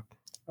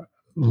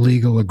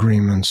legal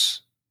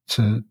agreements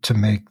to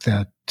make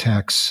that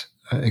tax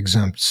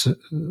exempt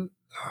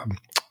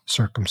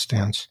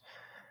circumstance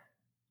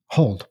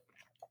hold.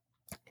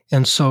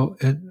 And so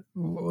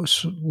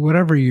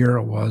whatever year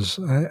it was,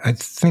 I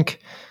think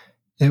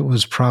it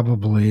was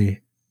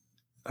probably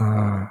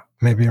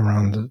maybe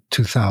around the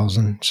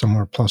 2000,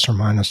 somewhere plus or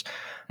minus,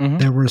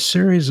 there were a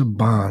series of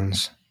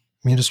bonds,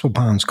 municipal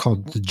bonds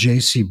called the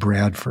J.C.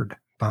 Bradford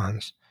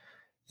bonds.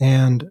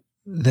 And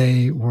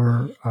they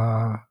were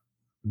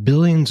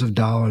billions of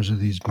dollars of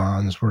these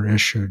bonds were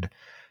issued,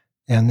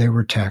 and they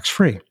were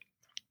tax-free.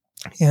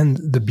 And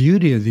the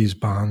beauty of these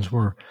bonds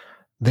were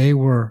they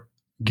were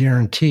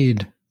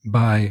guaranteed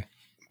by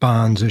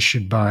bonds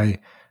issued by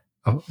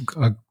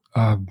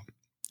a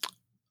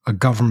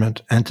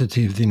government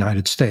entity of the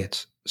United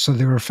States. So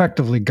they were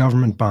effectively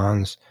government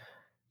bonds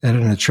at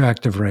an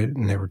attractive rate,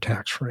 and they were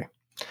tax-free.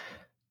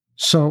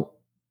 So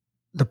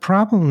the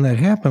problem that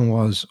happened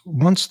was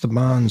once the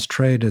bonds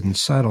traded and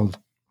settled,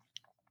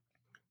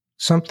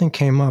 something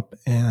came up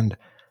and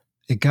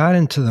it got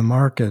into the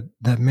market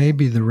that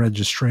maybe the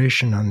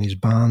registration on these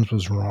bonds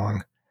was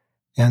wrong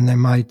and they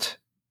might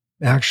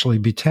actually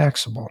be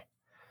taxable.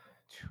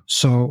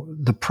 So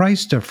the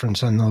price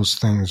difference on those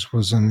things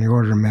was in the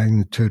order of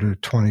magnitude of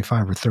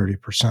 25 or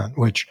 30%,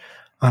 which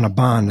on a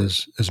bond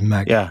is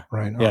mega,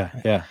 right?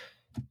 Yeah.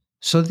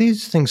 So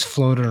these things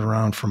floated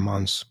around for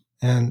months,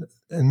 and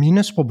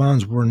municipal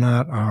bonds were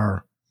not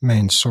our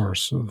main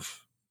source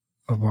of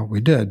what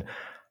we did.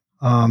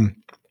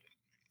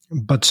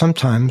 But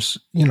sometimes,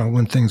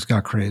 when things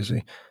got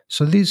crazy.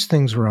 So these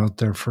things were out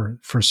there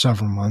for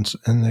several months,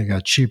 and they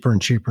got cheaper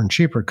and cheaper and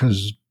cheaper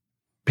because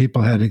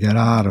people had to get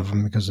out of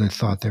them because they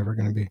thought they were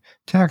going to be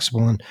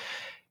taxable.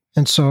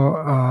 And so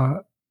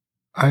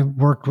I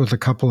worked with a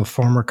couple of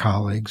former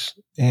colleagues,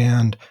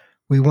 and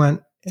we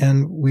went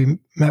and we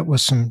met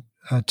with some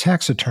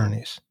tax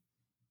attorneys.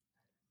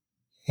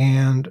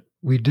 And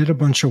we did a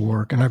bunch of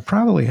work, and I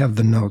probably have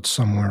the notes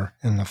somewhere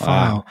in the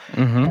file.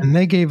 And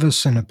they gave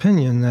us an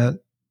opinion that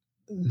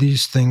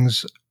these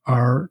things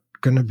are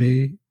going to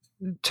be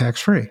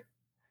tax-free.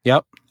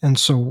 Yep. And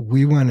so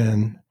we went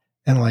in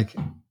and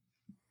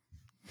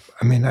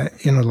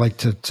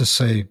to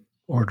say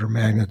order of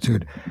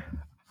magnitude,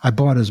 I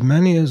bought as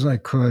many as I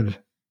could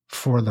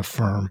for the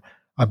firm.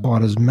 I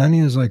bought as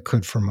many as I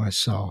could for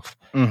myself.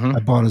 I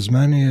bought as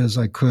many as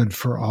I could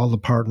for all the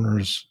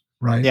partners,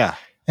 right? Yeah.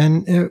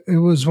 And it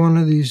was one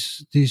of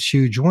these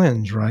huge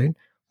wins, right?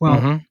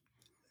 Well,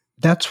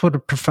 that's what a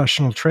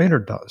professional trader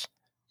does.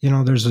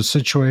 There's a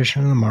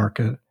situation in the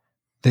market,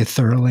 they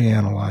thoroughly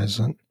analyze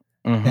it,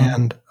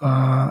 and,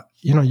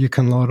 you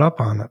can load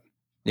up on it.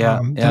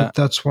 Yeah,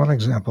 that's one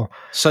example.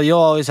 So you'll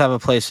always have a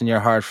place in your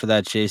heart for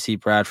that J.C.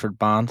 Bradford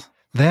bond?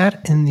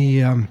 That and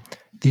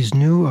these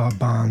new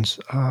bonds,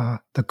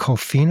 the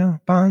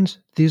COFINA bonds,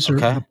 these are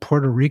the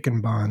Puerto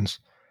Rican bonds.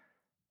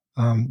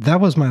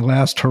 That was my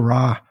last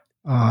hurrah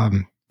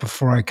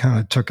before I kind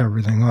of took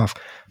everything off.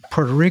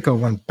 Puerto Rico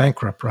went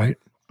bankrupt, right?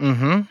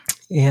 And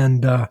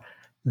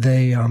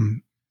they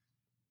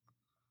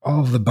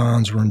all of the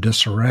bonds were in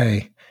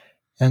disarray.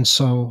 And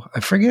so I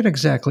forget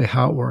exactly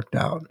how it worked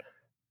out.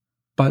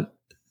 But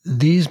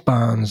these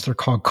bonds, they're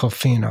called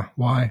COFINA.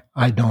 Why?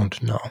 I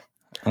don't know.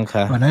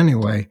 Okay. But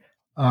anyway,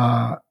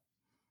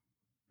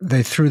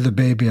 they threw the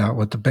baby out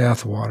with the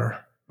bathwater.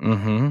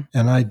 And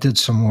I did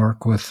some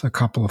work with a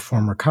couple of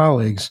former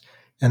colleagues,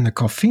 and the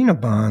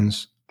COFINA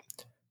bonds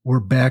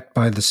were backed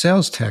by the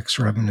sales tax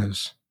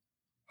revenues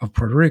of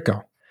Puerto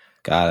Rico.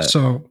 Got it.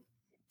 So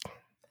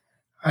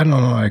I don't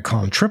know why I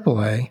call them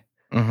AAA,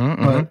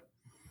 but,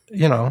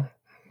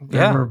 they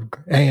were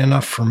A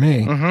enough for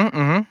me.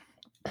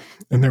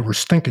 And they were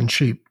stinking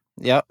cheap.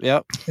 Yep.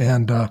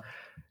 And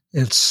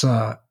it's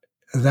that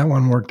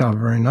one worked out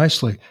very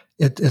nicely.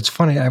 It's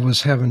funny. I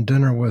was having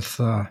dinner with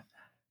the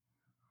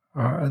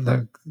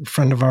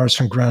friend of ours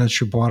from Greenwich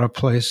who bought a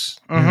place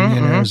near me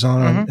in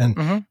Arizona,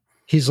 and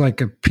he's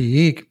like a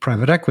PE,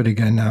 private equity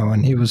guy now,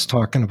 and he was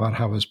talking about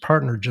how his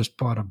partner just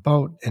bought a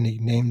boat, and he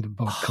named the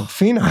boat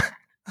COFINA.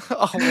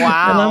 Oh,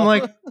 wow. And I'm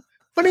like,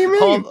 what do you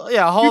mean?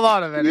 Hold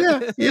on a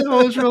minute. It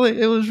was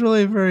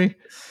really very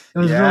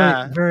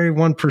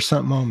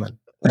 1% moment.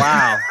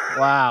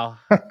 Wow.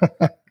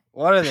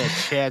 What are the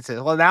chances?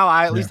 Well, now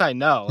at least I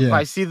know. Yeah.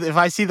 If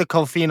I see the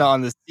COFINA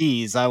on the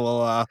seas, I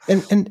will.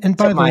 And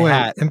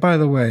by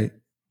the way,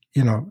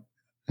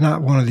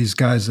 not one of these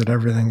guys that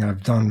everything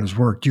I've done has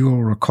worked. You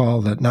will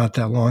recall that not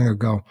that long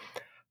ago,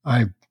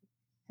 I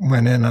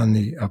went in on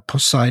the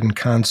Poseidon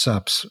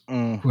Concepts,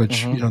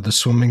 which the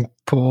swimming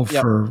pool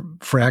for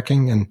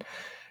fracking,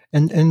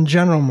 and in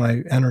general,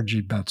 my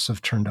energy bets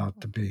have turned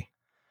out to be,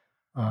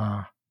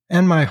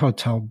 and my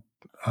hotel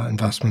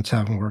investments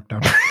haven't worked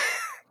out.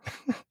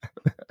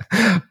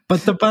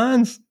 But the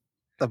bonds.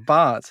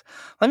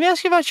 Let me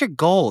ask you about your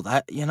gold.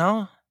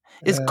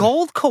 Is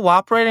gold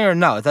cooperating or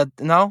no?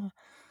 No.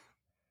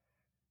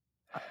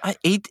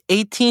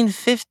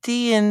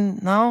 1850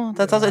 and no,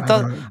 that doesn't.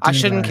 I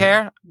shouldn't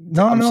care.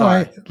 No,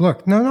 sorry.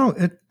 Look,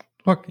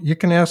 you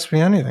can ask me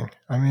anything.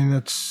 I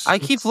mean, I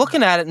keep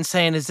looking at it and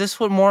saying, "Is this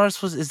what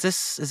Morris was? Is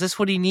this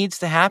what he needs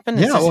to happen?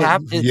 Is this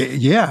happen?"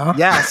 Yeah.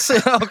 Yes.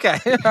 Okay.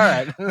 All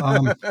right.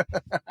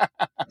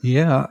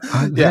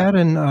 That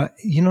and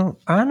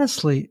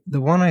honestly, the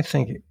one I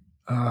think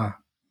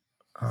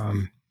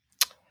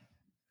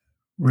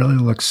really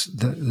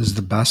is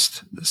the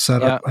best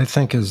setup, I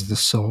think, is the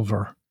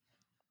silver.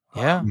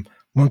 Yeah.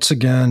 Once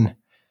again,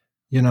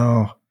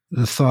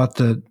 the thought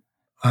that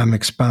I'm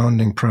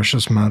expounding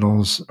precious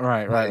metals.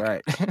 Right.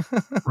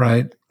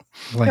 Right.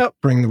 Like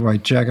bring the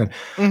white jacket.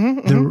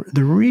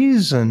 The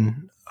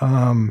reason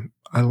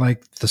I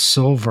like the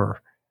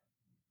silver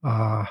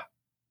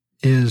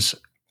is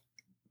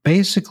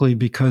basically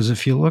because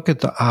if you look at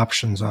the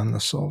options on the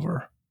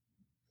silver,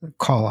 the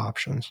call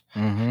options,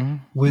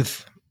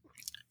 with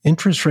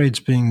interest rates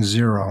being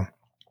zero,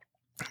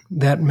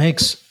 that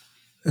makes,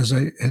 as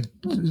I had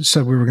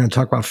said, we were going to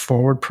talk about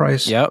forward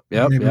price.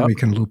 Maybe we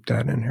can loop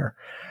that in here.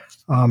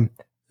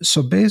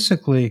 So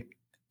basically,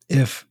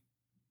 if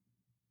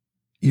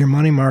your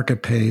money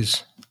market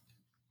pays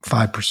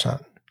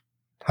 5%,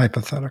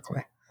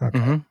 hypothetically,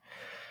 okay,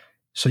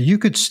 so you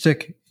could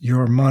stick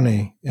your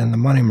money in the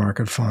money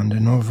market fund,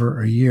 and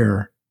over a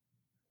year,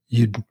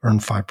 you'd earn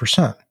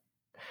 5%.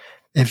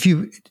 If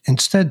you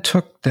instead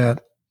took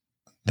that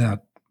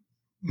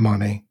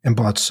money and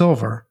bought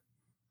silver,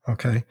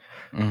 okay,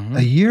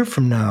 a year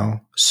from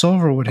now,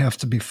 silver would have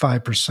to be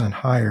 5%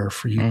 higher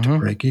for you to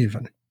break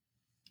even,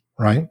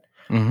 right?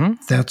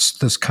 That's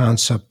this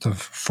concept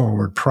of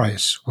forward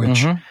price,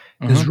 which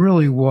is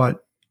really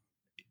what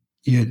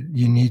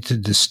you need to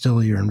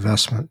distill your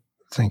investment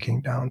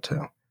thinking down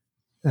to.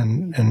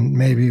 And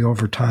maybe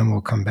over time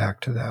we'll come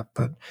back to that.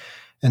 But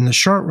in the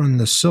short run,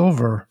 the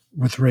silver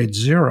with rate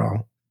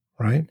zero,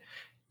 right?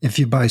 If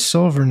you buy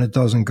silver and it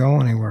doesn't go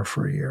anywhere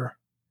for a year,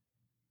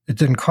 it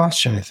didn't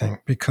cost you anything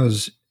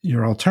because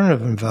your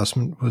alternative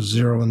investment was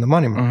zero in the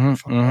money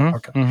market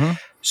fund.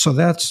 So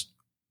that's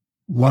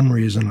one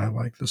reason I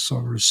like the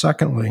silver.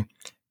 Secondly,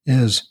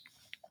 is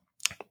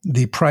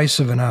the price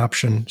of an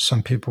option,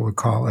 some people would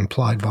call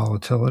implied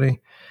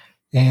volatility.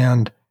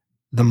 And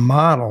the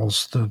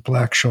models, the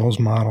Black-Scholes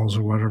models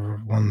or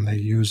whatever one they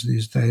use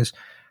these days,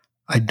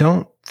 I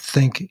don't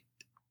think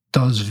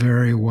does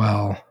very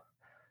well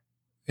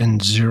in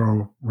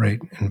zero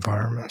rate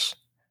environments.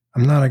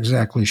 I'm not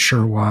exactly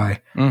sure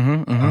why.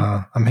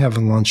 I'm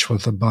having lunch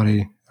with a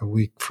buddy a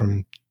week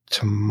from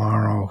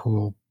tomorrow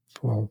who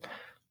will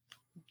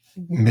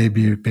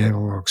maybe be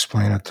able to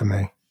explain it to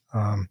me.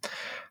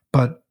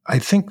 But I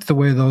think the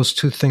way those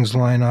two things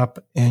line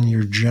up and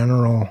your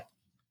general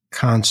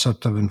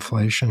concept of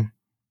inflation.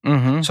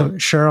 So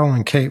Cheryl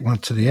and Kate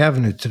went to the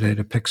Avenue today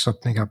to pick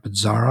something up at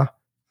Zara.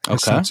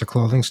 That's a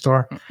clothing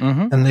store.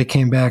 And they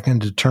came back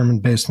and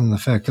determined based on the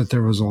fact that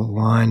there was a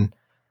line,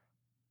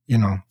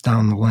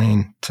 down the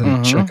lane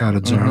to check out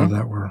at Zara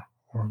that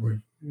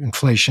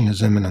inflation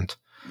is imminent.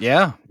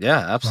 Yeah,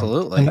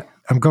 absolutely. And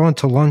I'm going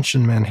to lunch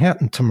in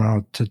Manhattan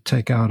tomorrow to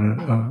take out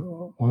a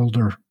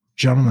older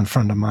gentleman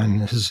friend of mine.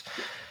 His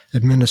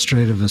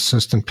administrative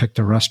assistant picked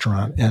a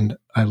restaurant, and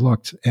I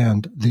looked,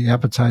 and the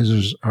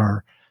appetizers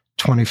are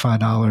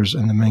 $25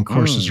 and the main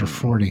courses are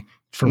 $40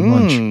 for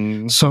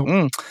lunch.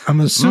 So I'm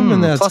assuming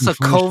that's plus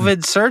inflation. A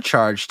COVID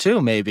surcharge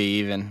too, maybe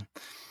even.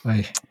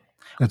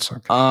 That's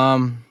okay.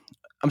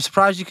 I'm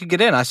surprised you could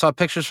get in. I saw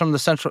pictures from the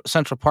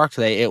Central Park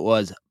today. It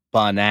was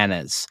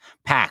bananas,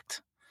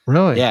 packed.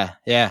 Really?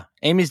 Yeah.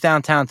 Amy's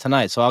downtown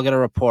tonight, so I'll get a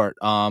report.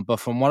 But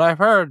from what I've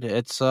heard,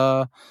 it's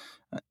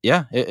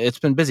it's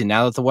been busy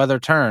now that the weather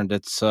turned.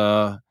 It's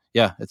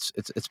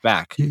it's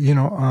back.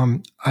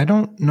 I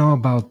don't know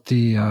about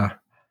the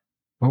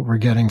what we're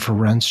getting for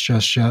rents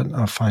just yet.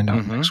 I'll find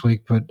out next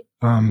week. But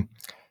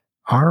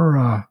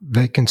our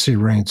vacancy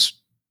rate's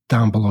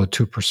down below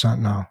 2%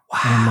 now.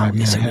 Wow,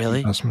 is it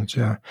really? Investments,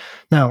 yeah.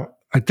 Now,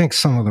 I think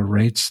some of the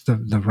rates, the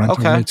rental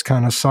rates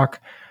kind of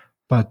suck,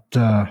 but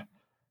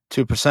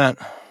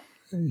 2%.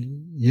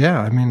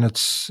 Yeah, I mean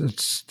that's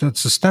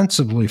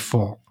ostensibly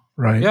full,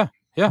 right?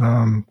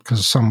 Yeah.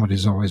 Because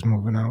somebody's always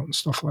moving out and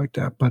stuff like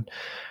that. But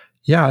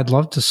yeah, I'd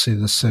love to see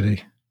the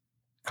city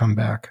come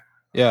back.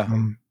 Yeah.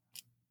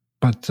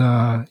 But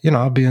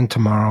I'll be in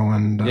tomorrow,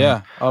 and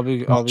I'll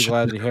be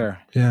glad to hear.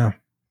 Yeah.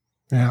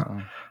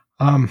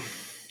 So.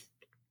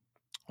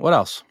 What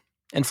else?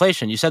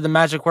 Inflation. You said the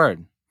magic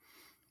word.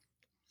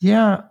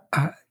 Yeah.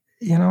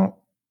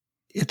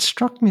 It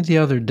struck me the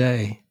other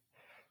day.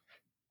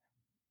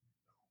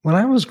 When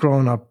I was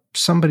growing up,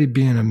 somebody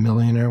being a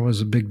millionaire was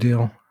a big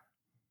deal,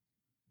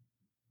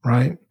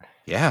 right?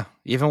 Yeah.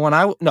 Even when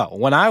I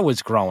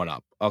was growing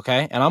up,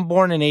 okay? And I'm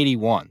born in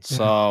 81. Yeah.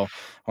 So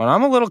when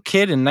I'm a little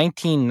kid in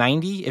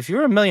 1990, if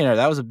you're a millionaire,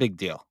 that was a big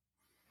deal.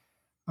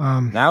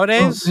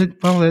 Nowadays?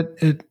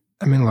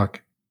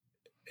 Look,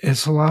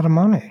 it's a lot of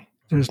money.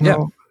 There's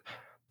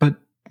but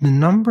the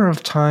number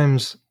of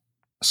times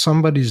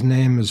somebody's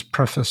name is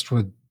prefaced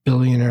with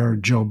billionaire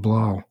Joe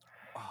Blow.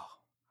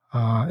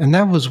 And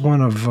that was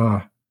one of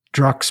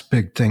Druck's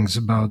big things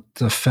about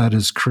the Fed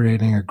is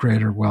creating a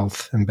greater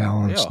wealth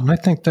imbalance. Yeah. And I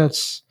think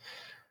that's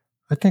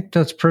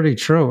pretty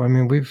true. I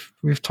mean,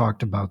 we've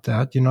talked about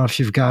that. If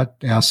you've got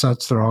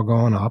assets, they're all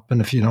going up.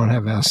 And if you don't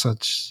have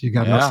assets, you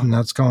got nothing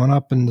that's going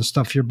up, and the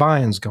stuff you're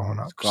buying is going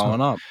up. It's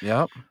going up.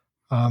 Yep.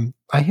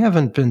 I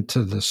haven't been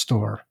to the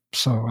store,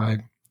 so I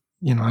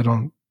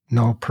don't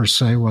know per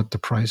se what the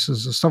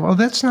prices and stuff. Oh,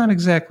 that's not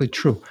exactly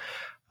true.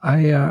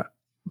 I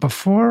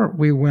before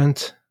we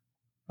went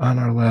on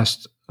our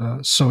last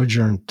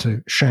sojourn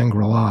to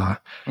Shangri-La,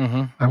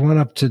 I went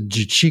up to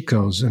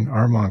Chico's in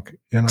Armonk,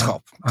 and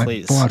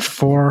I bought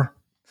 4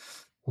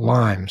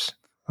 limes.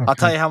 Okay. I'll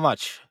tell you how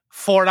much.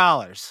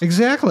 $4.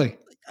 Exactly.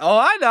 Oh,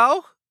 I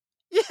know.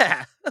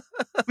 Yeah.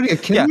 What are you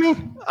kidding me?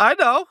 I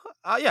know.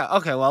 Yeah.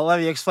 Okay. Well, let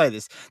me explain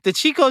this. The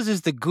Chico's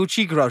is the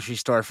Gucci grocery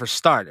store for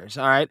starters.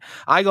 All right.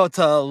 I go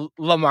to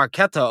La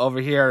Marqueta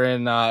over here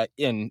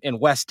in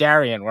West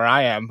Darien, where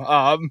I am.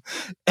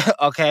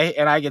 Okay,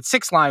 and I get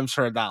 6 limes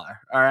for $1.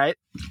 All right.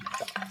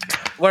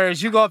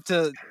 Whereas you go up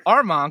to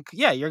Armonk,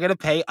 you're gonna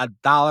pay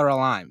 $1 a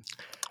lime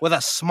with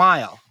a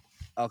smile.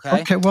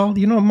 Okay. Okay. Well, at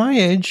my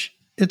age,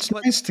 it's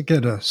nice to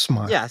get a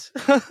smile. Yes,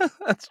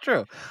 that's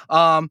true.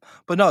 But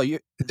no,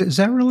 is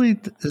that really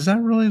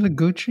the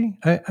Gucci?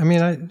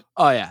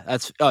 Oh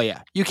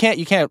yeah. You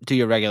can't do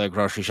your regular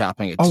grocery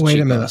shopping at Chico's. Wait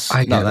a minute.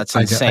 That's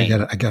insane.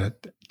 I get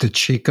it. The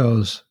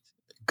Chico's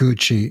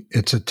Gucci,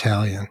 it's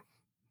Italian.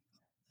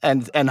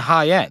 And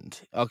high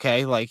end.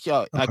 Okay. Like,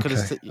 I could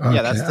have.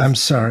 Yeah, that's. I'm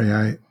sorry.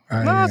 No,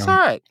 it's all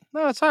right.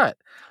 No, it's all right.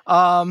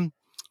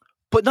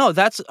 But no,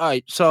 that's all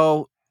right.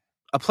 So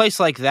a place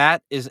like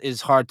that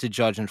is hard to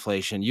judge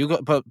inflation.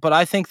 But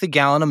I think the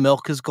gallon of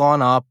milk has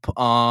gone up.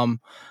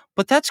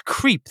 But that's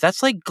creep.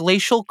 That's like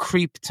glacial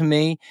creep to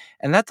me,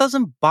 and that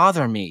doesn't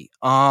bother me.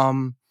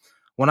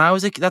 When I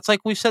was that's like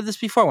we've said this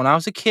before. When I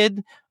was a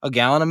kid, a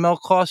gallon of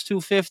milk cost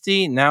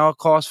 $2.50. Now it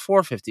costs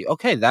 $4.50.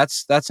 Okay,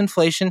 that's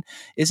inflation.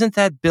 Isn't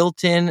that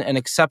built in and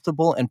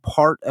acceptable and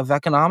part of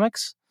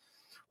economics?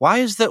 Why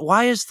is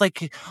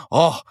like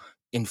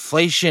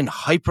inflation,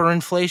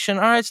 hyperinflation?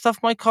 All right, stuff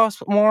might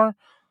cost more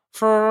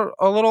for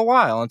a little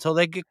while until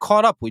they get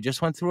caught up. We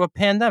just went through a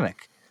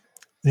pandemic.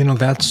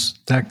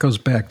 That goes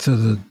back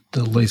to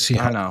the Lacey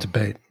Hunt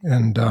debate,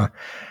 and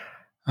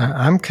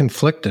I'm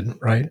conflicted,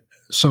 right?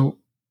 So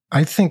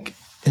I think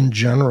in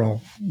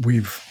general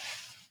we've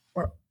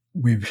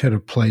hit a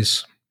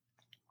place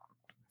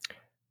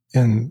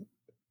in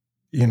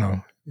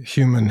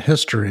human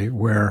history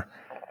where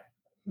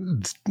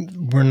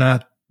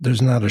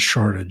there's not a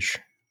shortage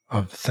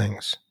of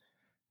things.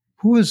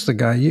 Who is the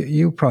guy?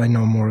 You probably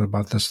know more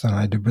about this than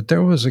I do, but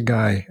there was a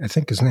guy, I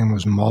think his name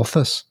was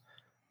Malthus,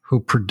 who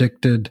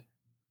predicted,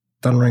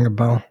 doesn't ring a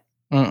bell?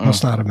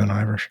 Must not have been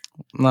Irish.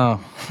 No.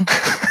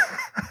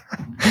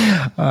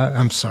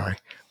 I'm sorry.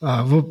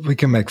 We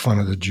can make fun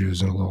of the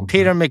Jews in a little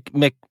Peter bit.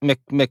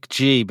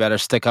 McG better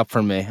stick up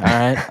for me, all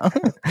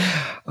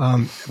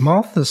right?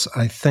 Malthus,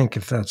 I think,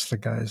 if that's the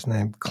guy's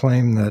name,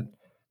 claimed that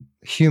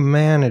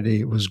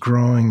humanity was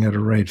growing at a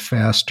rate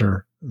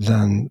faster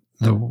than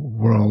the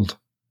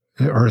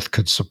Earth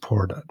could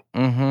support it.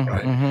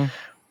 Right? Mm-hmm.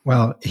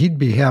 Well, he'd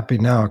be happy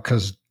now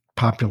because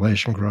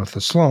population growth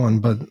is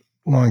slowing, but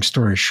long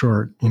story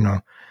short,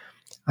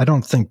 I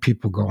don't think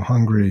people go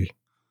hungry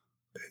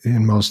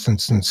in most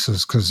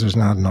instances because there's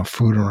not enough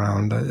food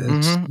around.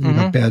 It's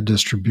bad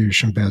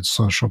distribution, bad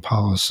social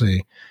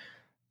policy,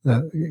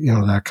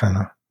 that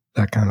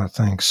kind of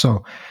thing.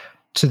 So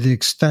to the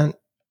extent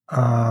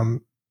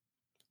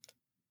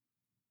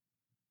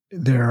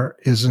there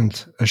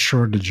isn't a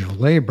shortage of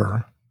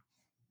labor,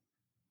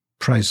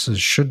 prices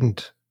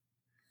shouldn't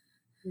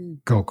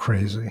go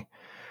crazy.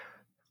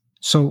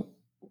 So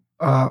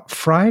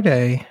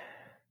Friday,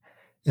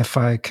 if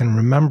I can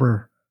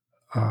remember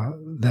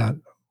that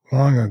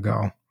long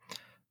ago,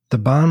 the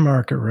bond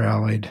market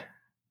rallied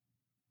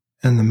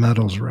and the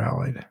metals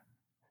rallied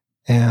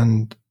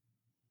and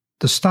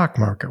the stock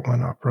market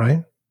went up,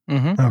 right?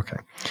 Mm-hmm. Okay.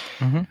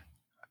 Mm-hmm.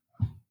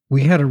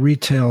 We had a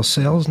retail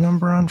sales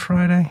number on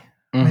Friday,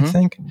 I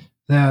think,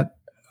 that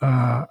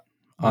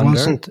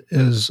wasn't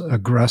as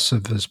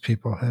aggressive as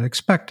people had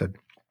expected.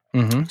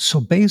 Mm-hmm. So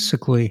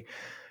basically,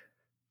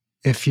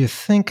 if you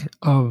think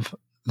of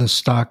the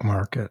stock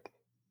market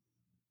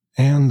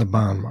and the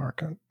bond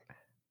market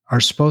are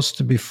supposed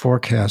to be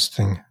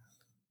forecasting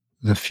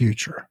the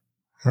future,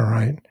 all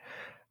right?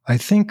 I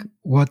think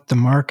what the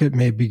market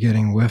may be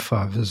getting whiff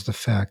of is the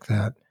fact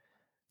that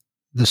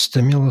the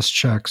stimulus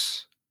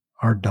checks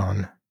are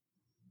done.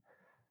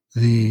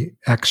 The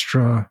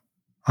extra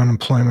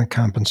unemployment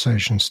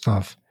compensation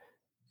stuff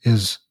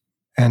is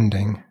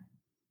ending.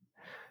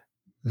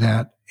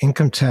 That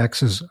income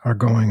taxes are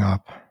going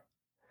up.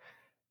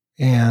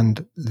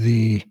 And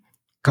the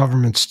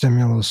government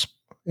stimulus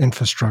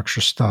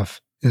infrastructure stuff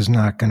is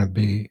not going to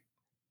be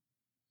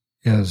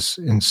as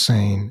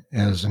insane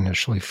as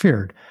initially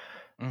feared.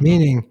 Mm-hmm.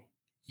 Meaning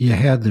you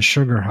had the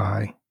sugar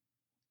high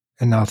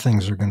and now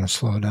things are going to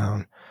slow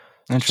down.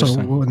 So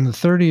when the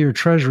 30-year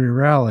Treasury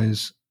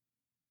rallies,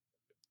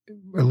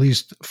 at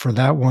least for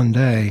that one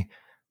day,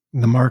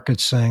 the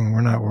market's saying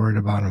we're not worried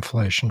about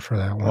inflation for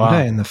that one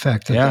day. And the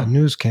fact that that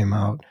news came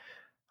out,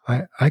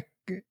 I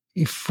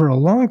for a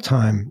long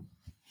time,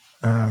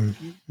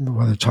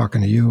 whether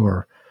talking to you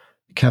or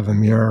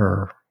Kevin Muir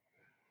or,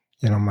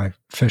 my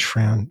fish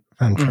friend,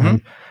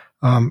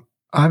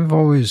 I've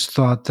always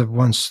thought that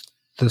once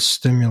the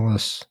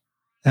stimulus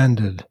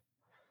ended,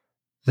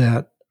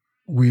 that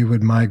we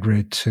would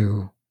migrate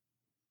to,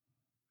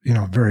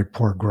 very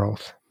poor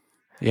growth.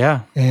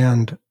 Yeah.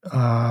 And,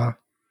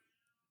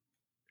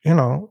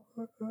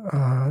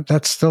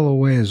 that's still a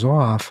ways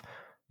off.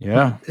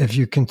 Yeah. But if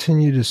you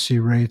continue to see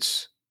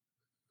rates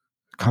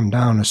come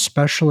down,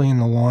 especially in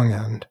the long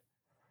end,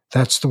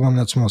 that's the one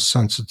that's most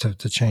sensitive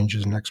to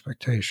changes in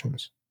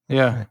expectations.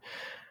 Yeah. Okay?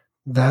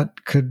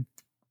 That could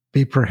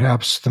be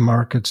perhaps the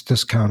market's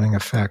discounting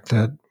effect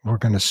that we're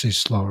going to see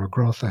slower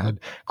growth ahead.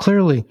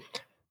 Clearly,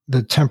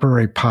 the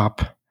temporary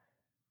pop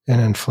in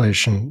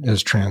inflation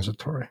is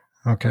transitory.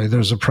 Okay,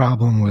 there's a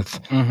problem with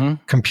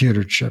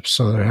computer chips,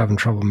 so they're having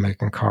trouble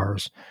making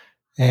cars.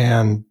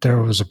 And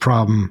there was a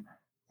problem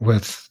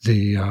with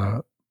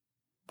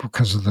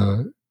because of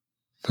the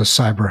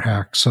cyber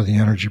hack, so the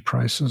energy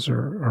prices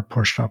are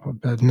pushed up a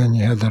bit. And then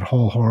you had that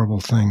whole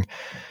horrible thing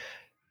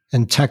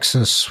in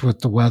Texas with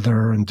the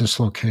weather and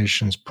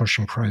dislocations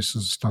pushing prices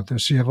and stuff there.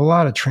 So you have a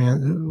lot of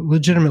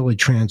legitimately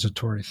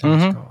transitory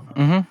things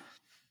going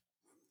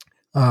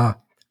on.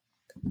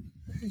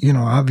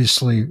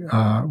 Obviously,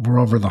 we're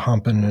over the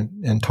hump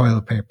in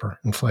toilet paper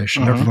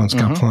inflation. Everyone's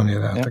got plenty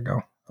of that to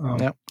go.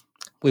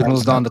 We've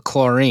moved on to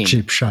chlorine.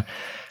 Cheap shot.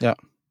 Yeah.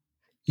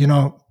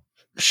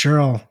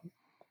 Cheryl,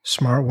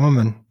 smart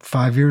woman,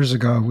 5 years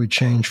ago, we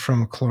changed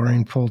from a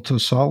chlorine pool to a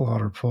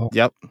saltwater pool.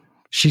 Yep.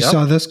 She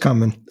saw this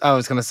coming. I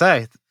was going to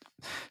say,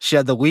 she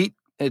had the wheat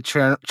at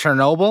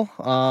Chernobyl,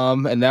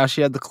 and now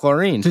she had the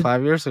chlorine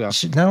 5 years ago.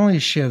 Not only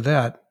does she have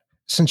that,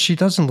 since she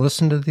doesn't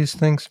listen to these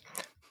things,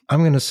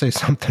 I'm going to say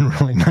something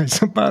really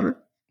nice about her.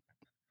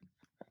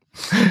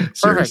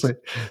 Seriously.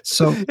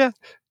 So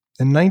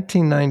in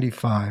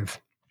 1995,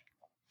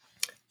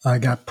 I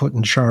got put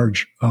in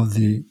charge of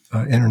the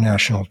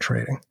international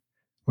trading,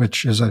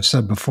 which, as I've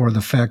said before,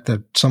 the fact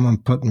that someone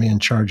put me in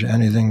charge of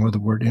anything with the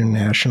word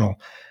international.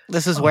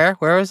 This is where?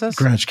 Where is this?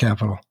 Greenwich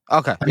Capital.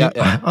 Okay.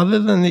 Yeah. Other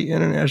than the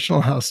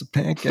International House of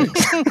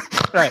Pancakes.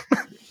 Right.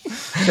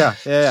 Yeah.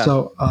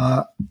 So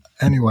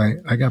anyway,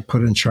 I got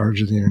put in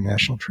charge of the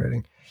international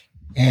trading.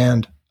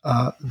 And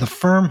the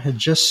firm had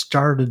just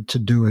started to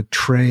do a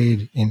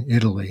trade in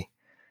Italy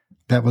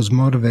that was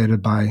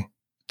motivated by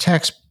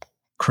tax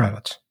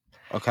credits.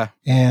 Okay.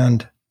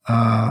 And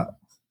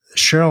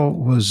Cheryl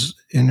was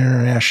an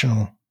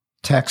international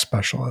tax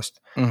specialist.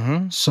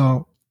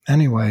 So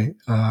anyway,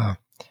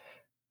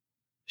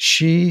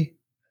 she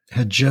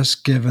had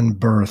just given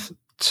birth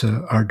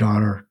to our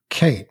daughter,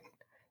 Kate.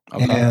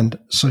 Okay. And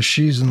so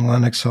she's in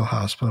Lenox Hill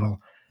Hospital,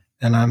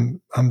 and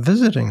I'm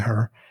visiting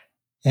her,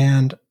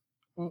 and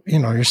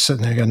you're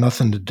sitting there, you got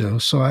nothing to do.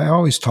 So I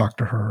always talk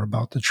to her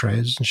about the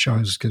trades, and she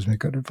always gives me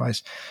good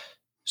advice.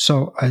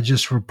 So I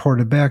just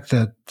reported back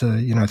that,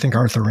 I think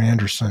Arthur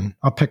Andersen,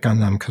 I'll pick on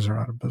them because they're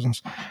out of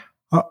business.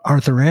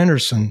 Arthur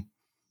Andersen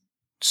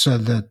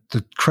said that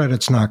the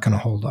credit's not going to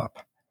hold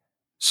up,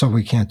 so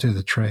we can't do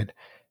the trade.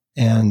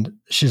 And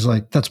she's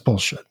like, that's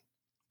bullshit.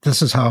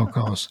 This is how it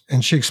goes.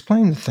 And she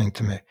explained the thing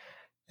to me.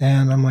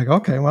 And I'm like,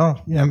 okay,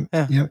 well, yeah,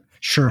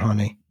 sure,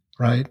 honey,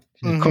 right?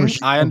 Of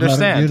course, I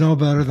understand. You know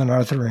better than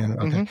Arthur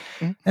Andersen.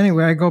 Okay.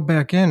 Anyway, I go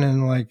back in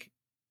and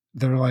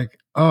they're like,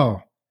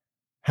 oh,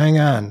 hang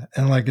on.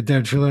 And like a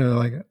dead true, they're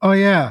like, oh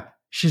yeah,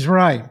 she's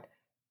right.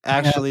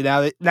 Actually,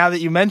 now that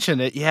you mention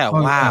it,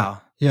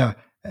 wow. Yeah.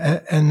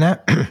 And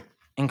that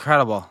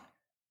incredible.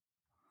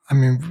 I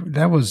mean,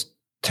 that was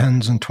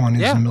tens and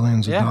 20s of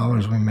millions of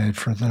dollars we made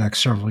for the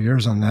next several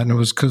years on that. And it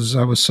was because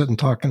I was sitting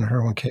talking to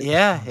her when Kate.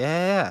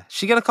 Yeah.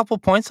 She got a couple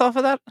points off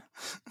of that.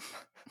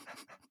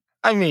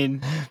 I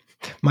mean,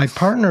 my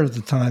partner at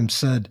the time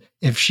said,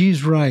 if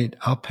she's right,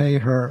 I'll pay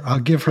her. I'll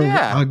give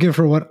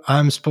her what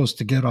I'm supposed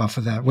to get off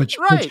of that, which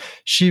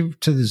she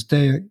to this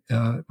day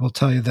will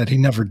tell you that he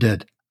never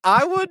did.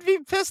 I would be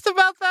pissed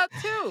about that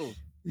too.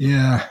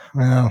 Yeah,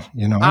 well,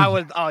 I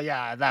would. Oh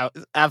yeah, that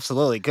was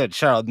absolutely good,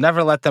 Cheryl.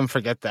 Never let them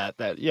forget that.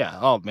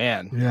 Oh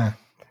man. Yeah,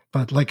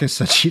 but like I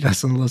said, she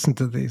doesn't listen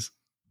to these.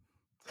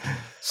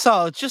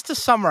 So, just to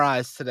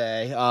summarize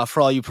today,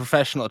 for all you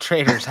professional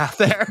traders out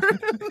there,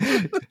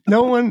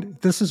 no one.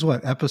 This is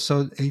what,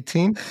 episode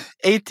 18.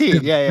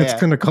 18. Yeah. It's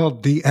going to call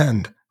it The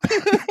End.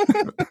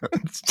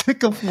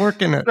 Stick of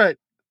work in it. Right.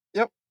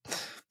 Yep.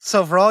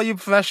 So, for all you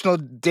professional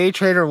day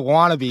trader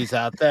wannabes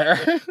out there,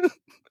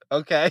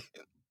 okay.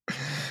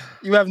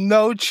 You have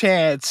no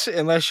chance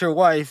unless your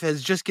wife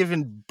has just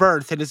given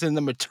birth and is in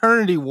the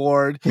maternity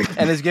ward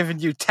and has given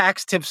you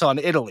tax tips on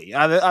Italy.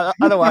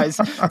 Otherwise,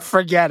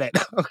 forget it.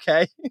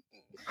 Okay,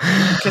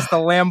 kiss the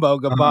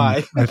Lambo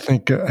goodbye. I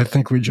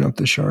think we jumped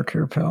the shark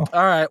here, pal.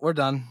 All right, we're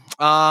done.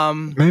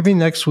 Maybe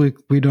next week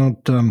we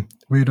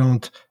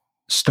don't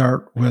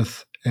start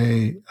with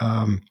a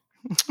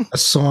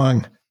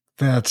song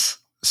that's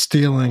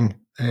stealing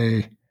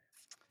a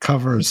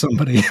cover of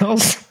somebody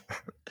else.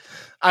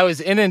 I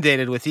was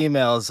inundated with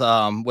emails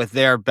with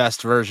their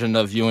best version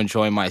of You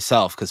Enjoy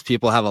Myself because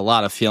people have a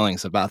lot of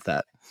feelings about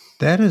that.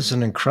 That is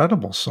an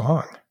incredible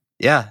song.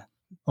 Yeah.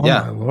 Oh,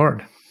 my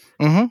Lord.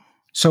 Mm-hmm.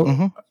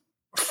 So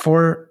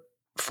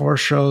 4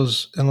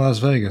 shows in Las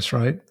Vegas,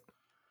 right?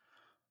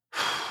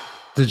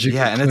 Did you?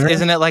 Yeah, and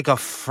isn't it like a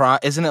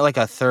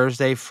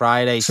Thursday,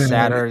 Friday,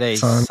 Saturday,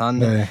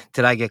 Sunday?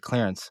 Did I get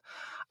clearance?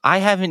 I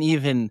haven't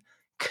even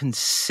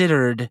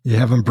considered. You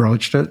haven't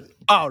broached it?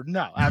 Oh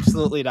no,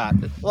 absolutely not.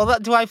 Well,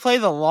 do I play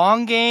the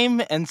long game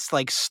and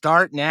like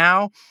start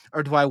now,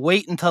 or do I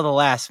wait until the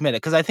last minute?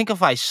 Because I think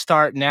if I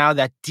start now,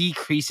 that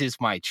decreases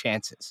my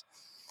chances.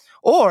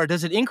 Or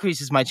does it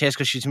increases my chance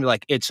because she's gonna be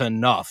like, it's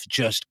enough,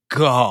 just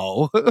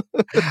go.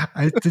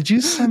 Did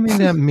you send me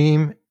that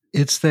meme?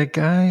 It's that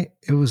guy.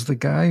 It was the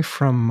guy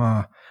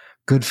from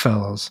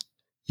Goodfellas.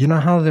 You know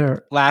how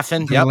they're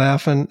laughing,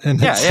 laughing, and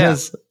it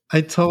says,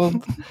 "I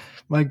told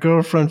my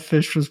girlfriend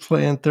Fish was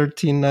playing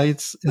 13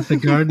 Nights at the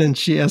Garden, and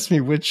she asked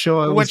me which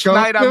show I was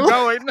going night I'm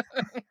going."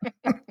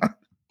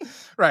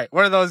 Right,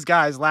 one of those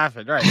guys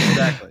laughing. Right,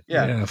 exactly.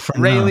 Yeah,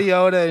 Ray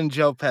Liotta and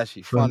Joe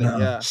Pesci. Funny,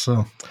 yeah.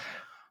 So.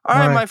 All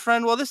right, my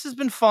friend. Well, this has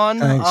been fun.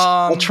 Thanks.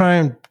 I'll try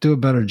and do a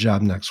better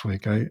job next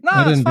week. I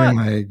didn't bring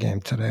my A game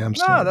today. I'm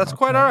sorry. No, that's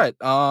quite all right.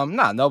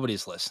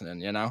 Nobody's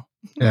listening, you know?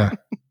 Yeah.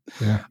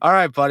 Yeah. All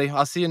right, buddy.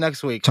 I'll see you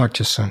next week. Talk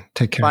to you soon.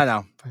 Take care. Bye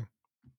now. Bye.